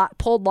move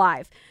pulled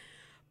live.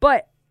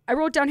 But I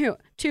wrote down here,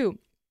 too,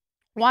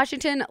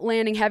 Washington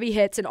landing heavy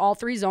hits in all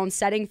three zones,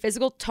 setting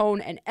physical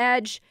tone and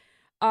edge.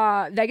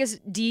 Vegas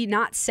D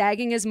not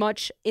sagging as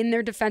much in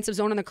their defensive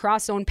zone on the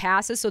cross zone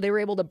passes, so they were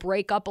able to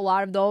break up a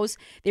lot of those.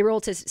 They were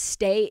able to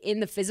stay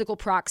in the physical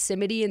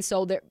proximity, and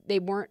so they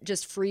weren't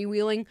just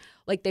freewheeling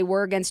like they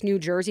were against New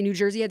Jersey. New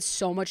Jersey had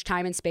so much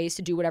time and space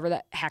to do whatever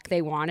the heck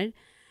they wanted.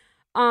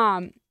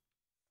 I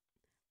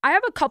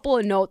have a couple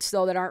of notes,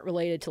 though, that aren't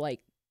related to,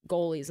 like,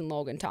 goalies and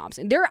Logan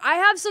Thompson. I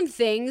have some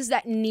things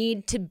that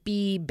need to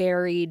be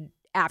buried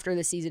after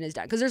the season is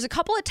done, because there's a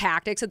couple of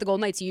tactics that the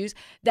Golden Knights use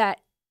that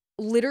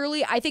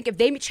literally, I think if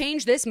they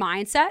change this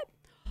mindset,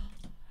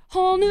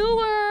 whole new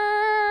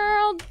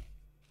world.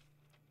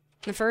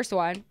 The first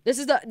one,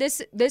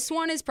 this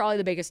one is probably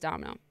the biggest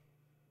domino.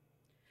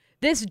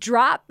 This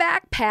drop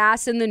back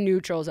pass in the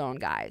neutral zone,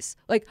 guys.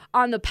 Like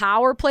on the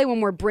power play,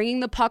 when we're bringing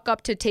the puck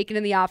up to take it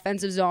in the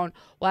offensive zone,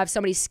 we'll have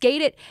somebody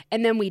skate it,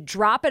 and then we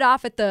drop it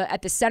off at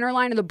the center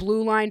line of the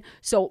blue line,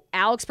 so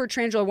Alex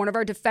Pietrangelo, one of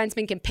our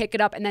defensemen, can pick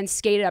it up and then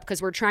skate it up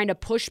because we're trying to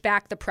push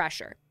back the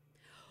pressure.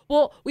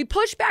 Well, we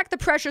push back the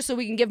pressure so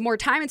we can give more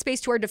time and space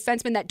to our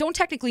defensemen that don't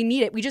technically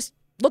need it. We just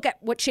look at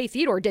what Shea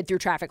Theodore did through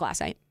traffic last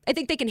night. I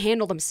think they can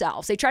handle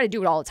themselves. They try to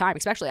do it all the time,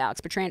 especially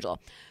Alex Pietrangelo.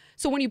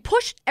 So when you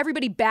push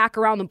everybody back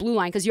around the blue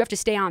line, because you have to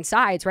stay on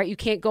sides, right? You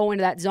can't go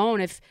into that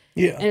zone and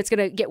it's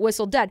going to get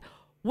whistled dead.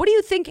 What do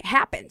you think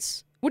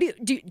happens? Do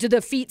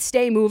the feet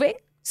stay moving?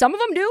 Some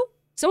of them do.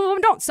 Some of them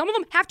don't. Some of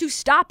them have to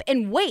stop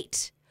and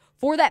wait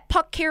for that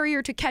puck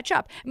carrier to catch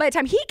up. And by the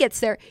time he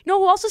gets there, you know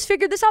who else has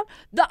figured this out?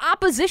 The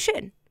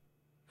opposition.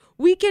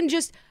 We can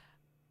just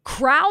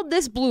crowd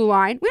this blue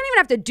line. We don't even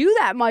have to do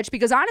that much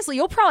because honestly,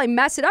 you'll probably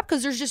mess it up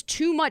because there's just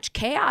too much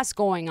chaos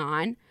going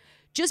on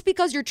just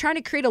because you're trying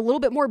to create a little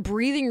bit more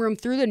breathing room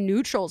through the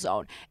neutral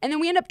zone. And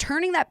then we end up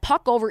turning that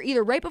puck over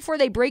either right before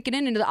they break it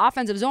into the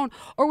offensive zone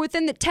or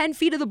within the 10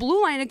 feet of the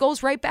blue line, it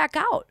goes right back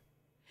out.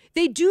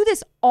 They do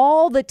this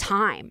all the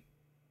time.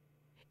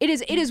 It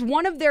is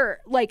one of their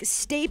like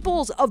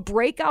staples of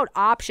breakout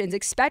options,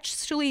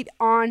 especially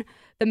on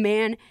the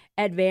man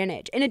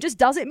advantage. And it just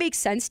doesn't make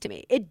sense to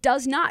me. It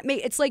does not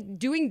make, it's like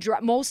doing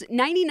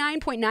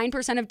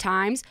 99.9% of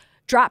times,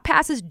 drop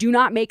passes do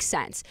not make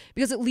sense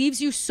because it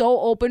leaves you so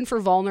open for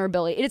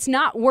vulnerability. It's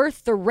not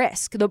worth the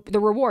risk, the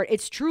reward.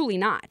 It's truly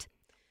not.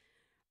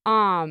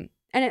 And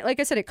like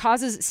I said, it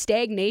causes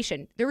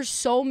stagnation. There were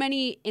so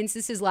many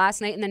instances last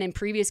night and then in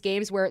previous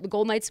games where the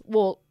Golden Knights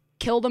will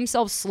kill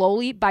themselves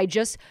slowly by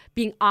just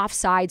being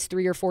offsides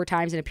 3 or 4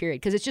 times in a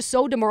period because it's just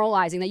so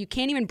demoralizing that you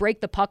can't even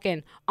break the puck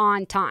in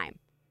on time,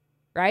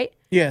 right?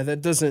 Yeah,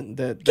 that doesn't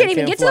that can't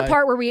even get fly. to the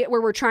part where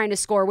we're trying to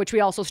score, which we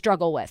also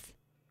struggle with.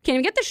 Can't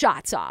even get the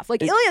shots off.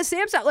 Like Ilya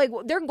Samsonov, like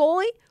their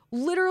goalie,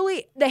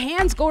 literally the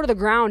hands go to the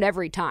ground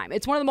every time.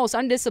 It's one of the most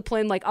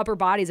undisciplined like upper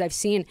bodies I've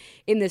seen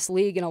in this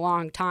league in a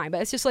long time.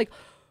 But it's just like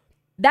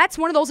that's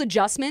one of those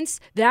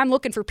adjustments that I'm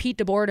looking for Pete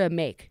DeBoer to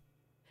make.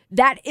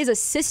 That is a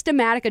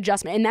systematic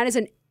adjustment, and that is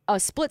a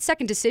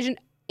split-second decision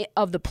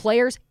of the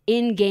players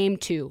in Game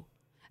 2.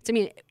 So, I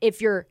mean,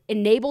 if you're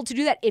enabled to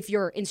do that, if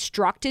you're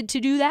instructed to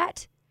do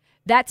that,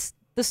 that's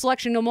the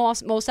selection you'll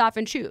most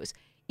often choose.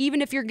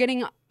 Even if you're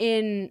getting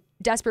in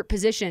desperate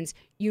positions,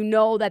 you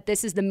know that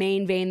this is the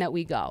main vein that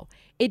we go.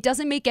 It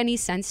doesn't make any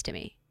sense to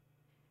me.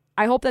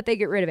 I hope that they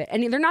get rid of it.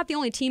 And they're not the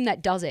only team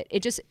that does it.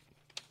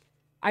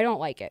 I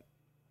don't like it.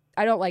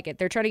 I don't like it.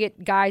 They're trying to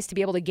get guys to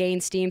be able to gain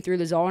steam through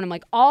the zone. I'm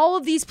like, all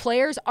of these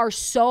players are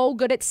so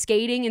good at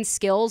skating and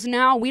skills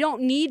now. We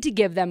don't need to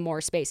give them more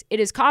space. It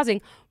is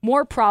causing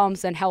more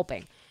problems than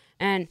helping.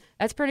 And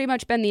that's pretty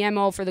much been the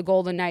MO for the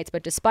Golden Knights.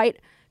 But despite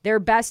their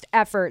best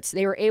efforts,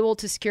 they were able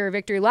to secure a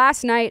victory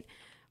last night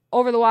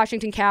over the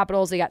Washington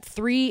Capitals. They got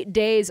 3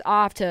 days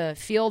off to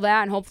feel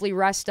that and hopefully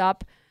rest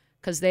up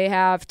because they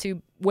have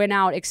to win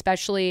out,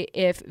 especially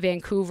if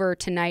Vancouver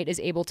tonight is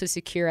able to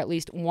secure at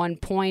least 1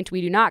 point.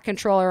 We do not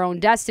control our own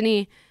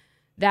destiny.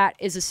 That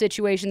is a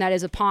situation that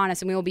is upon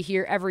us, and we will be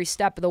here every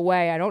step of the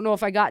way. I don't know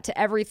if I got to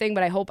everything,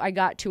 but I hope I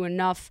got to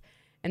enough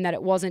and that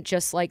it wasn't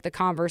just like the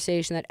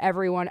conversation that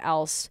everyone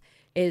else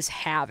is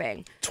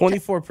having.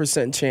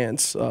 24%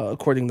 chance,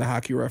 according to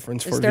Hockey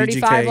Reference, for VGK.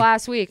 35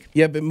 last week.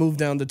 Yep, it moved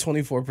down to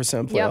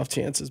 24% playoff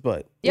chances,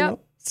 but you know,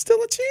 still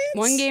a chance.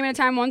 One game at a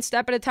time, one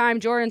step at a time.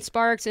 Jordan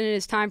Sparks, and it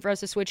is time for us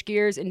to switch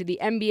gears into the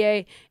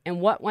NBA and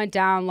what went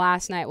down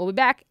last night. We'll be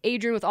back.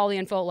 Adrian with all the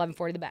info at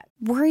 11:40 The Bet.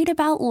 Worried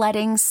about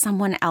letting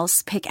someone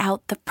else pick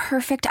out the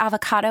perfect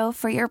avocado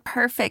for your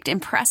perfect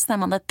impress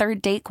them on the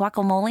third date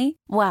guacamole?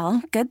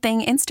 Well, good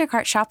thing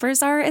Instacart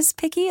shoppers are as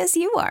picky as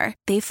you are.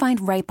 They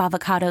find ripe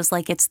avocados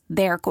like it's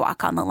their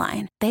guac on the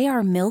line. They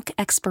are milk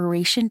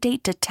expiration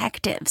date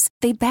detectives.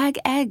 They bag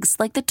eggs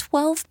like the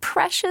 12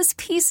 precious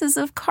pieces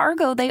of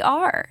cargo they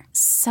are.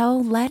 So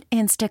let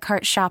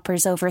Instacart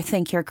shoppers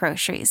overthink your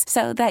groceries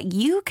so that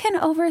you can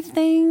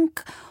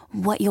overthink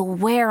what you'll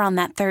wear on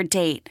that third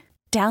date.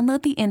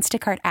 Download the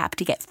Instacart app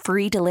to get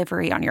free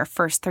delivery on your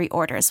first 3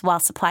 orders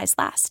while supplies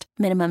last.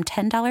 Minimum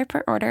 $10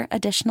 per order.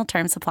 Additional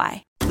terms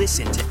apply.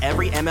 Listen to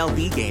every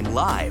MLB game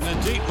live. In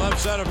the deep left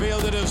center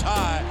field, it is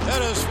high,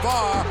 it is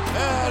far,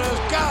 it is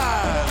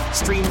God.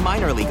 Stream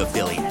minor league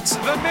affiliates.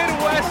 The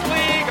Midwest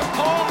League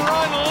home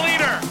run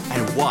leader.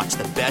 And watch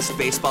the best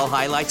baseball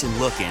highlights and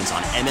look-ins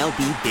on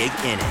MLB Big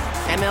Inning.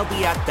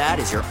 MLB At Bat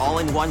is your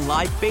all-in-one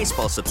live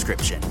baseball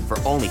subscription for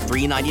only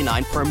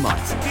 $3.99 per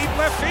month. Deep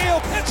left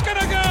field. It's going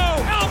to go.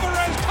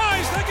 Alvarez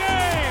ties the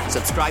game.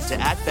 Subscribe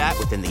to At Bat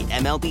within the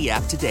MLB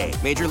app today.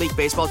 Major League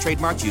Baseball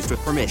trademarks used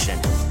with permission.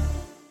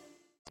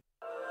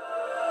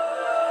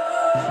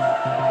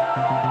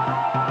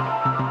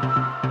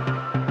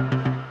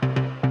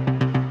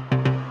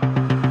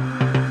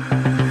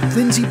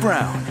 Lindsey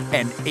Brown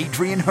and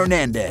Adrian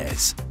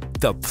Hernandez,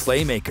 the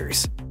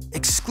Playmakers,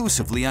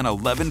 exclusively on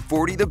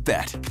 1140 The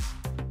Bet.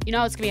 You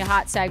know it's going to be a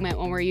hot segment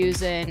when we're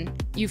using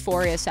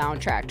Euphoria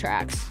soundtrack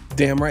tracks.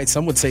 Damn right.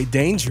 Some would say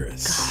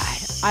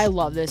dangerous. God, I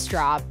love this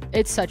drop.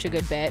 It's such a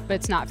good bit, but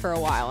it's not for a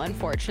while,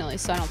 unfortunately,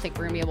 so I don't think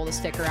we're going to be able to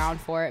stick around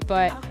for it.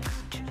 But,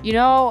 you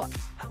know,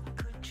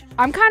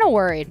 I'm kind of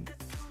worried.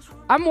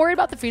 I'm worried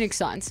about the Phoenix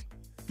Suns.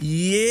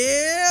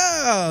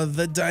 Yeah,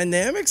 the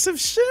dynamics have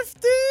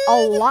shifted. A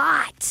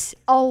lot.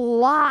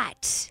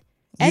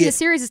 And the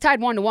series is tied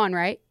 1-1,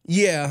 right?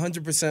 Yeah,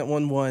 100%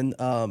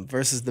 1-1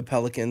 versus the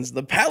Pelicans.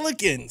 The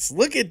Pelicans,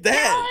 look at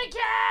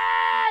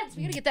that. Pelicans!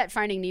 We got to get that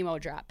Finding Nemo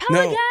drop.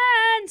 Pelicans!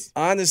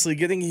 No, honestly,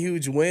 getting a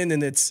huge win,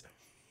 and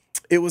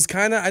it was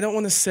kind of, I don't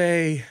want to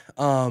say,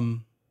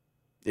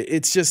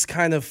 it's just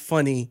kind of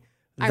funny.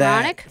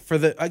 Ironic?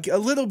 A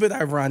little bit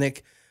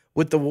ironic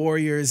with the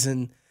Warriors,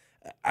 and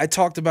I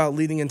talked about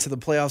leading into the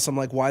playoffs. I'm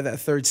like, why that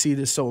third seed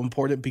is so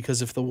important,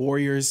 because if the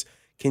Warriors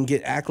can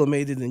get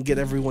acclimated and get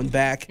everyone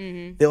back,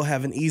 they'll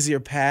have an easier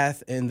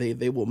path, and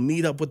they will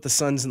meet up with the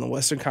Suns in the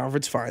Western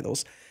Conference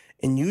Finals.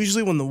 And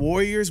usually when the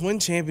Warriors win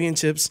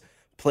championships,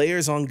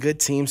 players on good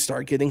teams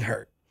start getting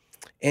hurt.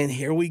 And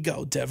here we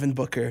go, Devin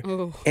Booker.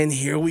 Ooh. And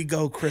here we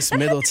go, Chris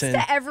Middleton.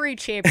 It's to every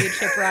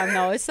championship run,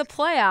 though. It's the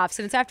playoffs,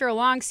 and it's after a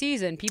long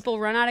season. People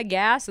run out of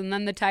gas, and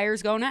then the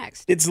tires go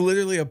next. It's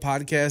literally a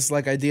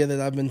podcast-like idea that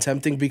I've been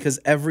tempting because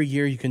every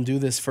year you can do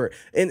this for,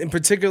 and in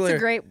particular. It's a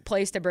great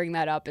place to bring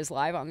that up is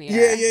live on the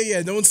air.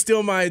 Yeah. Don't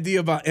steal my idea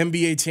about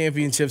NBA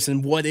championships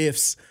and what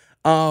ifs.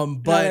 Another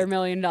But $1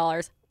 million.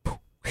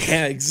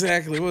 yeah,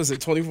 exactly. What was it?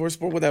 24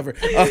 Sport, whatever.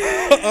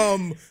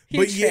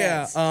 But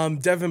yeah,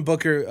 Devin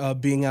Booker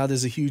being out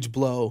is a huge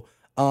blow.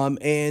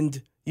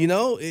 And you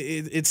know,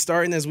 it's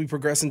starting as we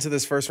progress into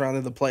this first round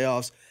of the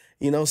playoffs.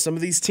 You know, some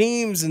of these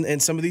teams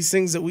and some of these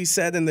things that we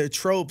said and their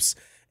tropes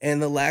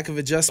and the lack of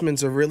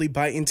adjustments are really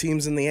biting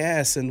teams in the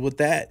ass. And with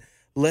that,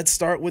 let's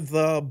start with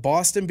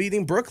Boston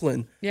beating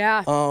Brooklyn.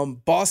 Yeah.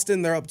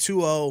 Boston, they're up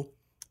 2-0.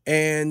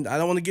 And I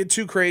don't want to get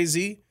too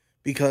crazy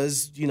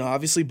because, you know,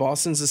 obviously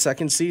Boston's the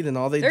second seed and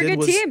all They're did a good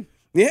was. team.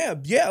 Yeah,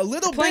 a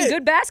little Playing bit.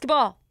 good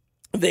basketball.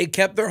 They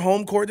kept their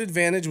home court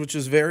advantage, which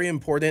was very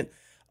important.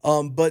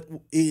 But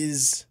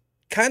is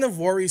kind of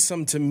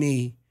worrisome to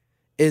me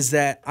is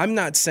that I'm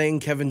not saying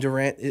Kevin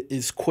Durant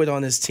is quit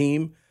on his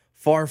team.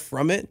 Far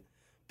from it.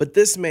 But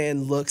this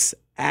man looks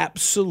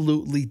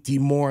absolutely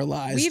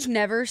demoralized. We've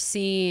never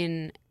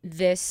seen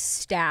this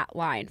stat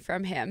line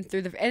from him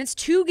and it's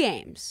 2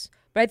 games.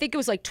 But I think it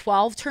was like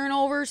 12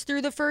 turnovers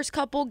through the first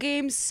couple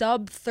games,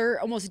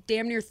 almost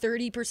damn near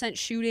 30%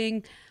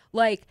 shooting.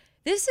 Like,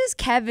 this is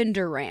Kevin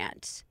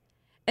Durant.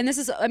 And this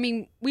is, I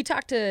mean, we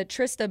talked to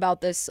Trista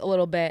about this a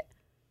little bit.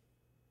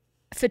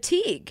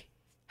 Fatigue.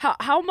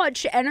 How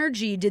much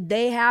energy did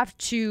they have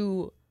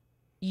to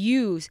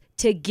use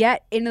to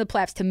get into the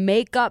playoffs to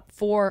make up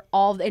for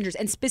all the injuries,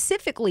 and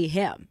specifically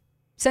him?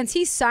 Since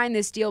he signed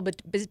this deal,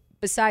 but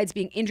besides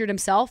being injured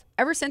himself,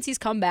 ever since he's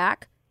come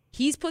back,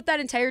 he's put that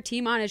entire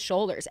team on his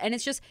shoulders. And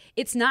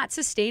it's not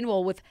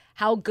sustainable with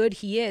how good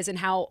he is and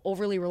how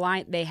overly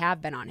reliant they have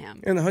been on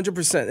him. And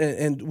 100%.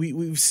 And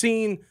we've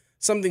seen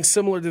something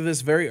similar to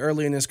this very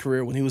early in his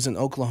career when he was in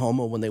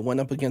Oklahoma, when they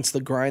went up against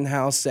the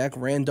Grindhouse, Zach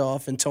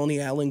Randolph, and Tony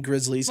Allen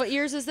Grizzlies. What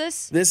years is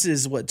this? This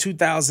is,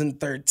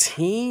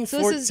 2013, So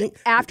 14? this is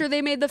after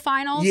they made the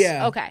finals?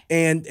 Yeah. Okay.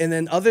 And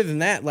then other than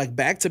that, like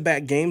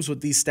back-to-back games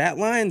with these stat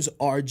lines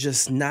are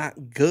just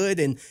not good.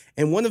 And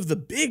one of the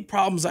big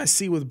problems I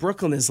see with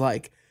Brooklyn is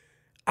like,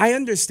 I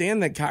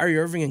understand that Kyrie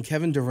Irving and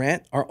Kevin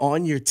Durant are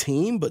on your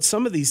team, but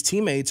some of these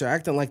teammates are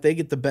acting like they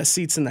get the best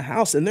seats in the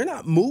house, and they're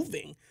not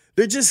moving.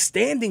 They're just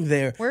standing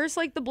there. Where's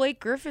like the Blake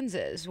Griffins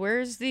is?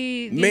 Where's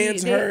the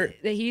man's hurt?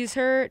 He's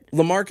hurt.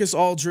 LaMarcus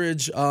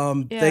Aldridge,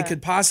 they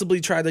could possibly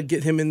try to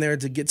get him in there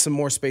to get some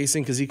more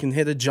spacing because he can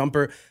hit a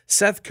jumper.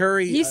 Seth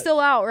Curry, He's still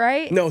out,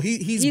 right? No,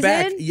 he's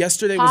back. In?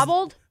 Yesterday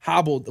Hobbled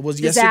was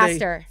Disaster.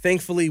 yesterday.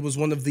 Thankfully, was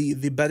one of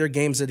the better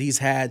games that he's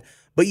had.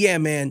 But yeah,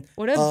 man,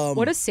 what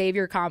a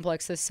savior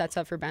complex this sets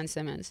up for Ben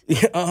Simmons.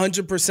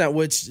 100%.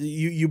 Which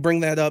you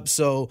bring that up,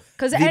 so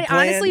because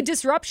honestly,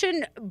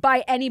 disruption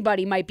by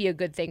anybody might be a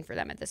good thing for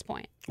them at this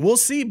point. We'll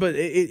see, but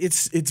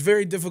it's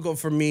very difficult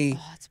for me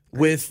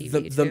with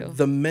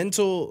the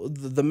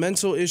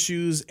mental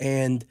issues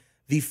and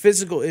the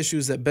physical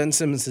issues that Ben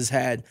Simmons has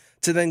had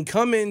to then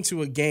come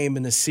into a game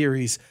in a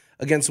series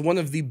against one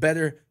of the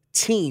better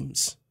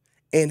teams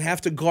and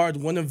have to guard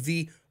one of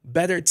the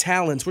better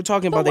talents. We're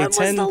talking about when was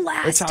the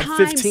last last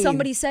time 15.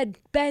 Somebody said,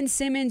 Ben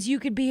Simmons, you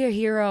could be a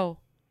hero?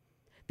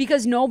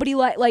 Because nobody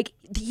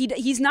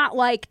he's not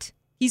liked.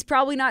 He's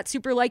probably not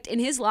super liked in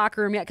his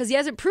locker room yet because he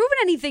hasn't proven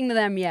anything to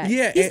them yet.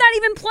 Yeah, he's not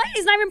even playing.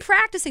 He's not even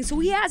practicing. So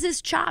he has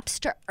his chops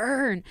to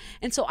earn.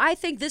 And so I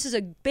think this is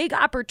a big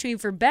opportunity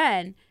for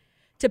Ben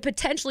to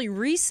potentially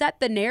reset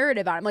the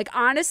narrative on him. Like,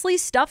 honestly,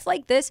 stuff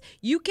like this,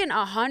 you can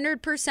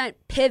 100%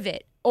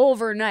 pivot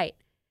overnight.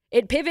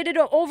 It pivoted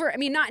over, I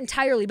mean, not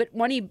entirely, but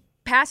when he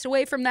passed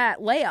away from that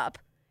layup,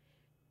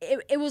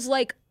 it was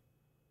like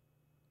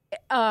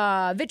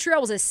vitriol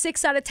was a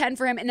 6 out of 10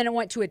 for him, and then it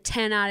went to a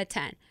 10 out of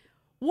 10.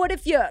 What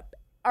if you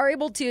are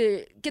able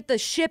to get the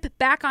ship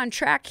back on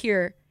track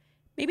here?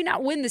 Maybe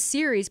not win the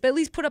series, but at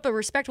least put up a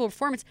respectable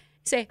performance.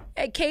 Say,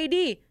 hey,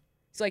 KD.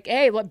 It's like,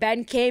 hey,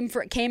 Ben came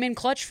in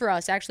clutch for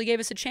us, actually gave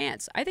us a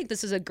chance. I think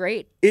this is a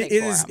great thing for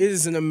him. It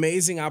is an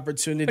amazing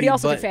opportunity. But he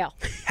also could fail.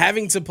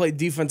 Having to play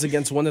defense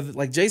against one of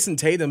like Jason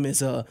Tatum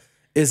is a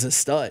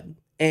stud.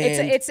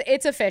 And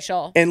it's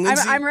official. And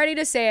Lindsay, I'm ready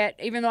to say it,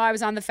 even though I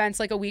was on the fence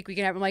like a week and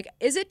a half. I'm like,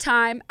 is it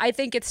time? I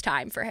think it's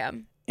time for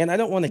him. And I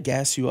don't want to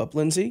gas you up,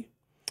 Lindsay,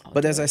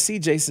 but as I see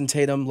Jason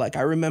Tatum, like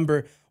I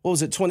remember, what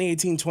was it,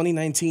 2018,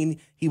 2019,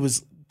 he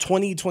was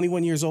 20,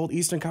 21 years old,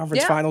 Eastern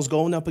Conference Finals,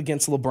 going up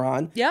against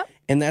LeBron. Yep.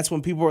 And that's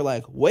when people were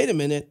like, wait a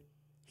minute,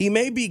 he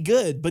may be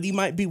good, but he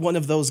might be one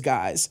of those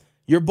guys.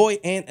 Your boy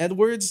Ant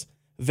Edwards,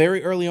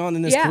 very early on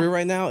in his career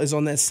right now, is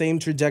on that same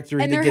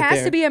trajectory and to get there there.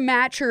 has to be a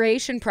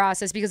maturation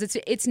process because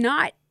it's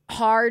not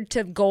hard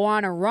to go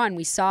on a run.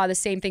 We saw the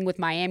same thing with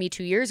Miami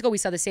 2 years ago. We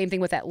saw the same thing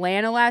with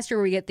Atlanta last year,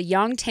 where we get the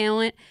young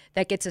talent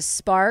that gets a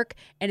spark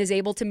and is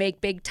able to make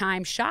big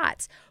time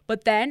shots.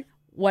 But then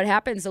what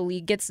happens? The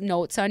league gets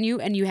notes on you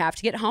and you have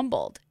to get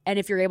humbled. And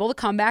if you're able to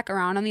come back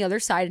around on the other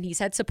side, and he's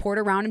had support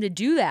around him to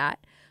do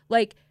that,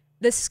 like,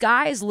 the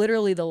sky is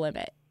literally the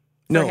limit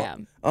for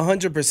him.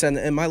 100%.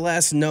 And my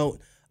last note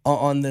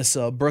on this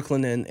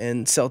Brooklyn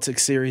and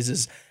Celtics series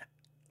is,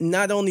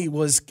 not only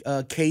was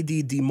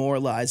KD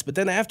demoralized, but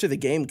then after the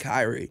game,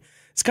 Kyrie,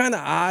 it's kind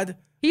of odd.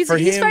 He's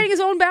fighting his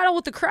own battle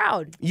with the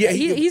crowd. Yeah,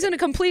 he's in a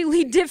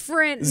completely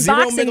different zero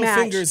boxing middle match.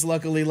 fingers,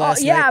 luckily,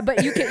 last night. Yeah,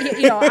 but you can,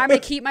 I'm gonna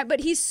keep my. But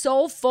he's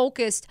so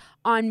focused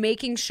on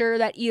making sure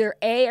that either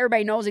A,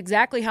 everybody knows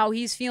exactly how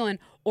he's feeling,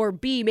 or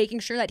B, making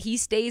sure that he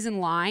stays in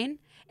line,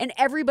 and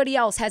everybody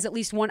else has at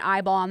least one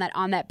eyeball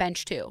on that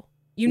bench too.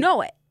 You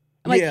know it.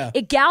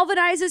 It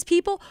galvanizes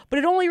people, but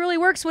it only really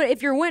works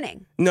if you're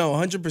winning. No,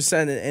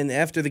 100%. And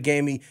after the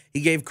game,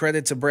 he gave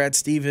credit to Brad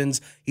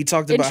Stevens. He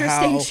talked about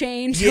interesting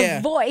change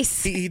of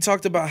voice. He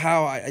talked about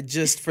how I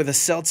just, for the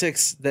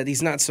Celtics, that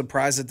he's not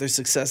surprised at their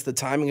success. The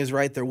timing is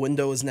right. Their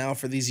window is now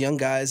for these young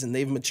guys, and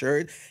they've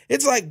matured.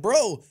 It's like,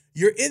 bro,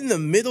 you're in the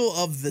middle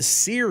of the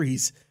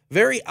series.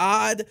 Very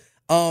odd.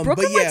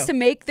 Brooklyn likes to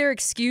make their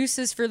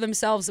excuses for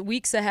themselves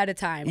weeks ahead of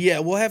time. Yeah,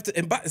 we'll have to.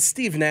 And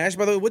Steve Nash,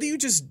 by the way, what are you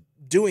just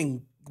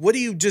doing? What do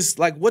you just,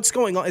 like, what's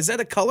going on? Is that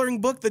a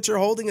coloring book that you're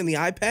holding in the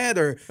iPad,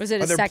 or was it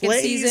a second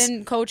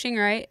season coaching,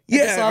 right?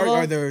 Yeah,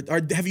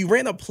 have you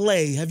ran a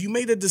play? Have you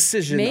made a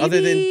decision other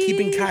than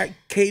keeping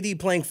KD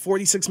playing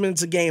 46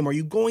 minutes a game? Are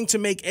you going to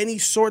make any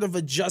sort of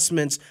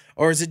adjustments,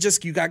 or is it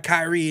just you got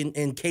Kyrie and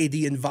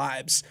KD and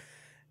vibes?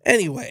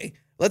 Anyway,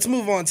 let's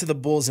move on to the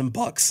Bulls and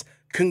Bucks.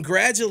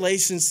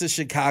 Congratulations to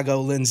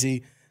Chicago,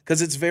 Lindsay,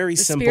 because it's very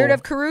simple. Spirit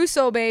of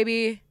Caruso,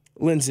 baby.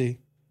 Lindsay,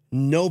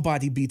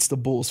 nobody beats the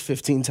Bulls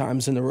 15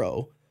 times in a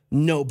row.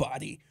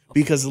 Nobody.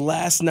 Because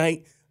last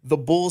night, the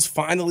Bulls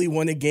finally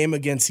won a game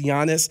against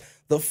Giannis,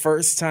 the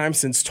first time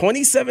since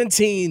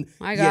 2017.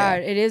 My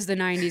God, it is the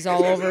 90s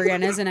all over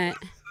again, isn't it?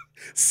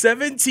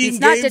 17 it's games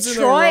not Detroit,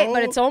 in a row.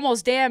 But it's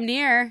almost damn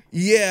near.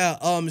 Yeah,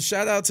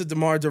 shout out to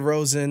DeMar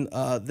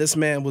DeRozan. This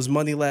man was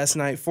money last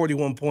night,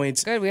 41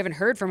 points. Good, we haven't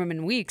heard from him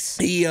in weeks.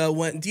 He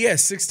went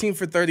 16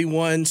 for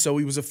 31, so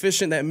he was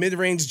efficient. That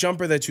mid-range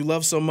jumper that you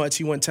love so much,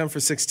 he went 10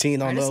 for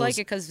 16 on those. I just like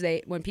it because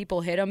when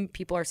people hit him,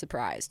 people are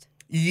surprised.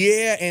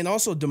 Yeah, and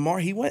also DeMar,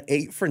 he went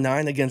 8 for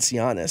 9 against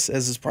Giannis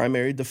as his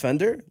primary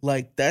defender.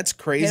 Like, that's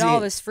crazy. Hit all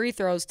of his free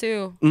throws,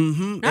 too.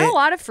 Mm-hmm. Not a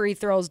lot of free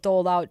throws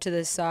doled out to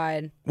this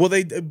side. Well,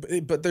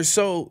 but they're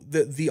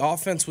the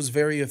offense was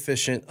very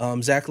efficient.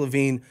 Zach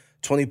LaVine,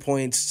 20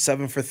 points,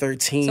 7 for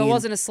 13. So it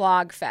wasn't a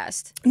slog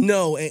fest.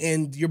 No,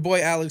 and your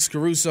boy Alex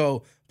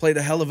Caruso played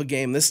a hell of a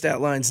game. This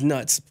stat line's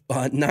nuts.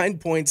 9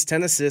 points,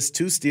 10 assists,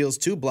 2 steals,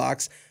 2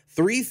 blocks,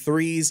 3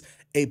 threes,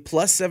 a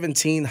plus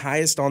 17,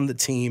 highest on the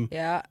team.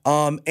 Yeah.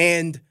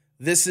 And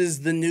this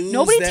is the news.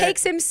 Nobody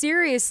takes him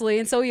seriously,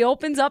 and so he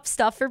opens up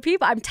stuff for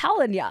people. I'm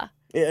telling you.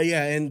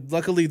 Yeah, and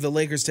luckily the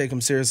Lakers take him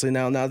seriously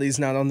now. Now that he's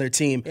not on their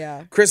team.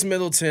 Yeah. Chris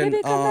Middleton.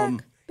 Baby, come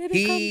back.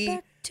 Baby, come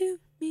back to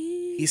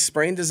me. He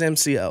sprained his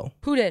MCL.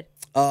 Who did?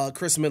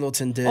 Chris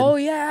Middleton did. Oh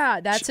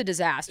yeah, that's a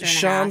disaster.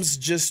 Shams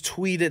just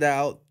tweeted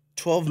out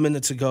 12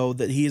 minutes ago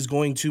that he is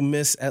going to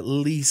miss at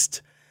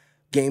least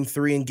Game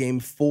 3 and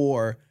Game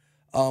 4.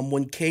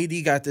 When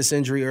KD got this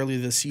injury earlier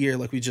this year,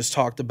 like we just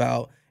talked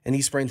about, and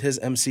he sprained his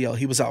MCL,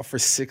 he was out for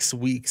 6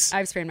 weeks.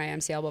 I've sprained my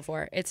MCL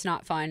before. It's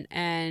not fun.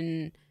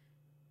 And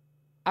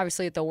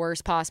obviously at the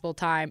worst possible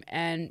time.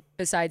 And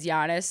besides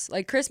Giannis,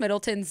 like, Chris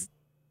Middleton's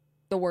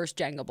the worst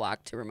Jenga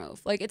block to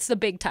remove. Like, it's the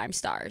big time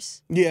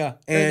stars. Yeah.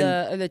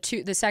 And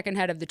the second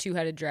head of the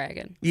two-headed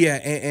dragon. Yeah,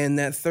 and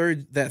that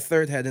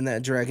third head in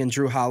that dragon,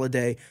 Drew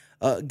Holiday.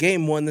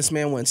 Game 1, this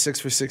man went 6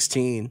 for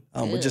 16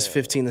 with just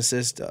 15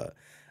 assists.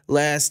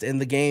 Last in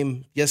the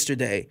game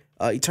yesterday,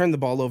 he turned the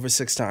ball over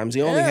 6 times.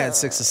 He only had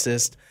 6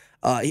 assists.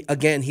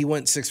 He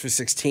went 6 for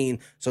 16,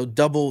 so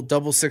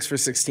double 6 for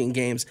 16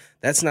 games.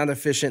 That's not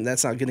efficient.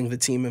 That's not getting the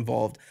team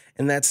involved,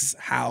 and that's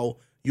how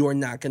you're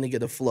not going to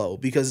get a flow,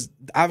 because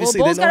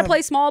obviously Bulls got to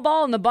play small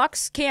ball and the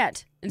Bucks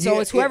can't. And so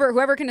it's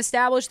whoever can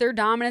establish their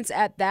dominance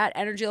at that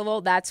energy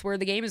level, that's where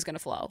the game is going to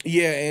flow.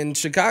 Yeah, and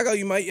Chicago,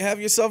 you might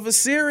have yourself a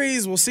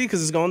series. We'll see,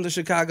 because it's going to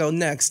Chicago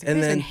next.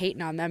 Everybody's been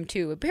hating on them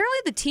too. Apparently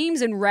the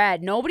teams in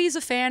red, nobody's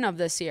a fan of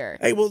this year.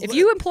 Hey, if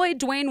you employed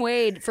Dwayne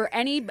Wade for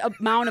any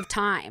amount of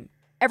time,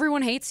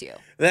 everyone hates you.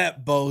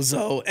 That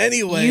bozo.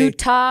 Anyway.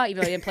 Utah,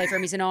 even though he didn't play for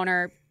him, he's an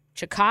owner.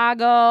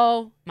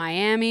 Chicago,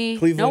 Miami.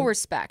 Cleveland. No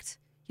respect.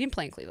 He didn't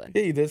play in Cleveland.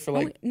 Yeah, he did for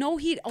like... Oh,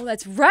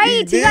 that's right.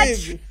 He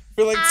did.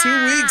 For like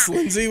 2 weeks,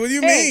 Lindsay. What do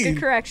you mean? Good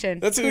correction.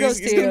 That's he's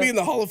going to be in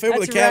the Hall of Fame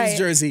with a Cavs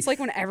jersey. It's like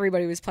when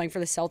everybody was playing for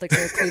the Celtics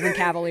or the Cleveland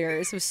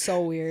Cavaliers. It was so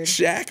weird.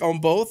 Shaq on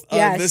both.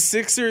 Yes. The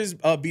Sixers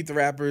beat the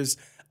Raptors.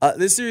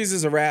 This series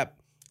is a wrap.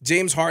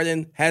 James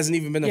Harden hasn't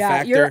even been a Yeah,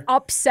 factor. your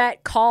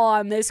upset call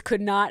on this could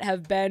not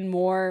have been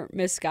more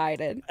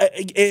misguided.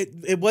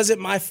 It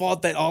wasn't my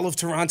fault that all of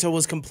Toronto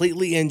was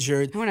completely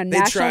injured. I went on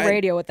national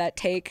radio with that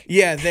take.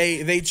 Yeah,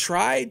 they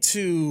tried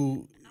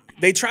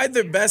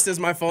their best as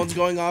my phone's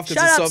going off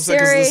because it's Shut so up, upset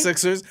because of Siri. the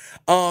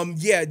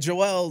Sixers. Yeah,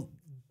 Joel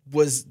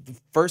was the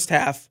first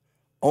half,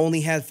 only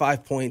had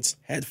 5 points,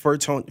 had 4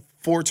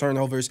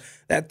 turnovers.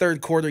 That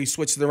third quarter, he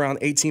switched it around,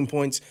 18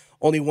 points,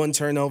 only 1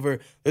 turnover.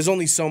 There's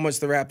only so much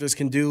the Raptors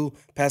can do.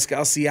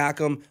 Pascal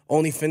Siakam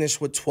only finished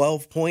with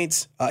 12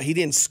 points. He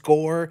didn't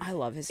score I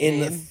love his in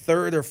name. the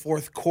third or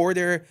fourth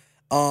quarter.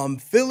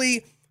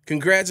 Philly,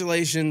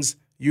 congratulations.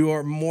 You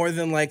are more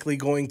than likely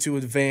going to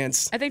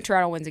advance. I think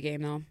Toronto wins a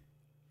game, though.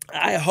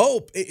 I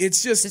hope.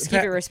 It's just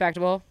keep it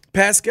respectable.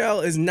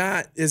 Pascal is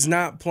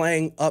not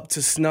playing up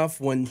to snuff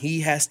when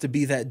he has to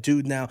be that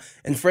dude now.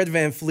 And Fred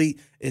VanVleet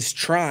is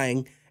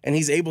trying, and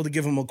he's able to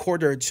give him a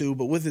quarter or two,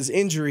 but with his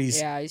injuries,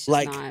 he's just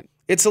not.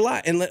 It's a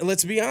lot. And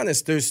let's be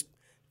honest, there's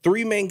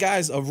 3 main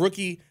guys. A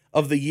Rookie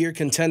of the Year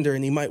contender,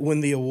 and he might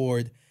win the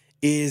award,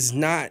 is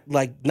not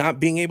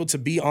being able to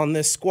be on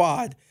this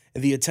squad,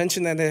 and the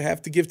attention that they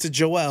have to give to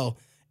Joel,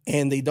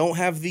 and they don't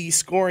have the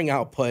scoring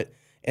output,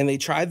 and they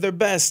tried their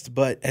best,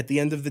 but at the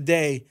end of the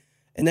day,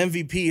 an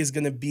MVP is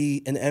going to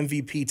be an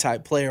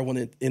MVP-type player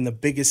in the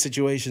biggest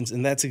situations,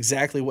 and that's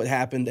exactly what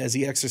happened as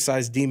he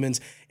exercised demons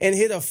and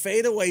hit a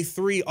fadeaway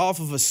 3 off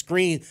of a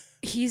screen.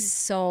 He's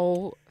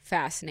so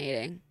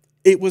fascinating.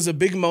 It was a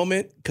big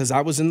moment because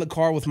I was in the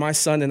car with my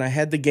son and I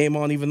had the game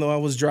on even though I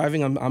was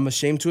driving. I'm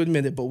ashamed to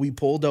admit it, but we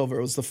pulled over.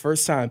 It was the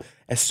first time.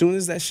 As soon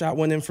as that shot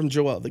went in from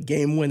Joel, the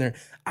game winner,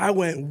 I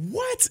went,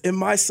 what? And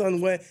my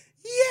son went,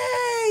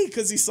 yay,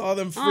 because he saw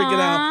them freaking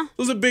out. It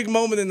was a big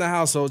moment in the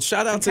household.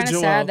 Shout out to Joel. I'm kind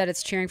of sad that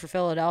it's cheering for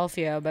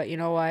Philadelphia, but you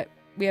know what?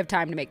 We have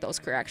time to make those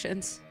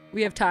corrections.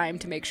 We have time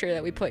to make sure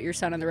that we put your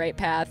son on the right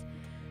path.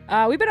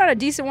 We've been on a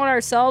decent one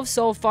ourselves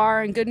so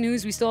far, and good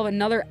news, we still have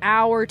another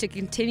hour to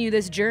continue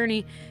this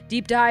journey.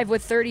 Deep Dive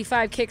with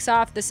 35 kicks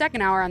off the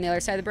second hour on the other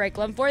side of the break.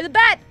 11 for the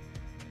bet.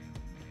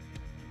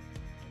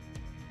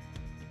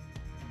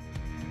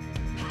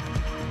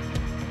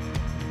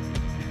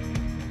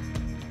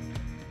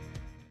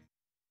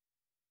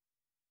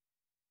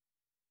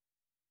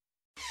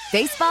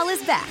 Baseball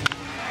is back,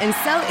 and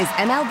so is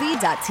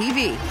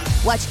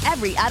MLB.tv. Watch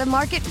every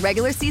out-of-market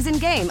regular season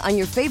game on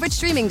your favorite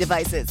streaming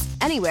devices,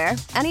 anywhere,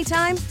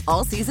 anytime,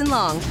 all season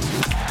long.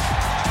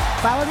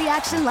 Follow the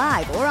action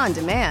live or on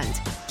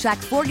demand. Track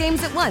 4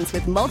 games at once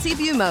with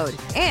multi-view mode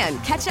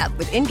and catch up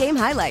with in-game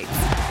highlights.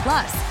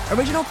 Plus,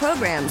 original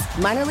programs,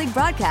 minor league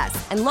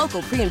broadcasts, and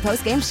local pre- and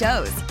post-game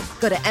shows.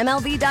 Go to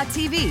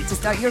MLB.tv to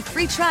start your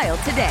free trial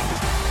today.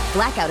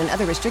 Blackout and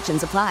other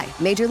restrictions apply.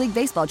 Major League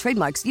Baseball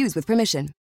trademarks used with permission.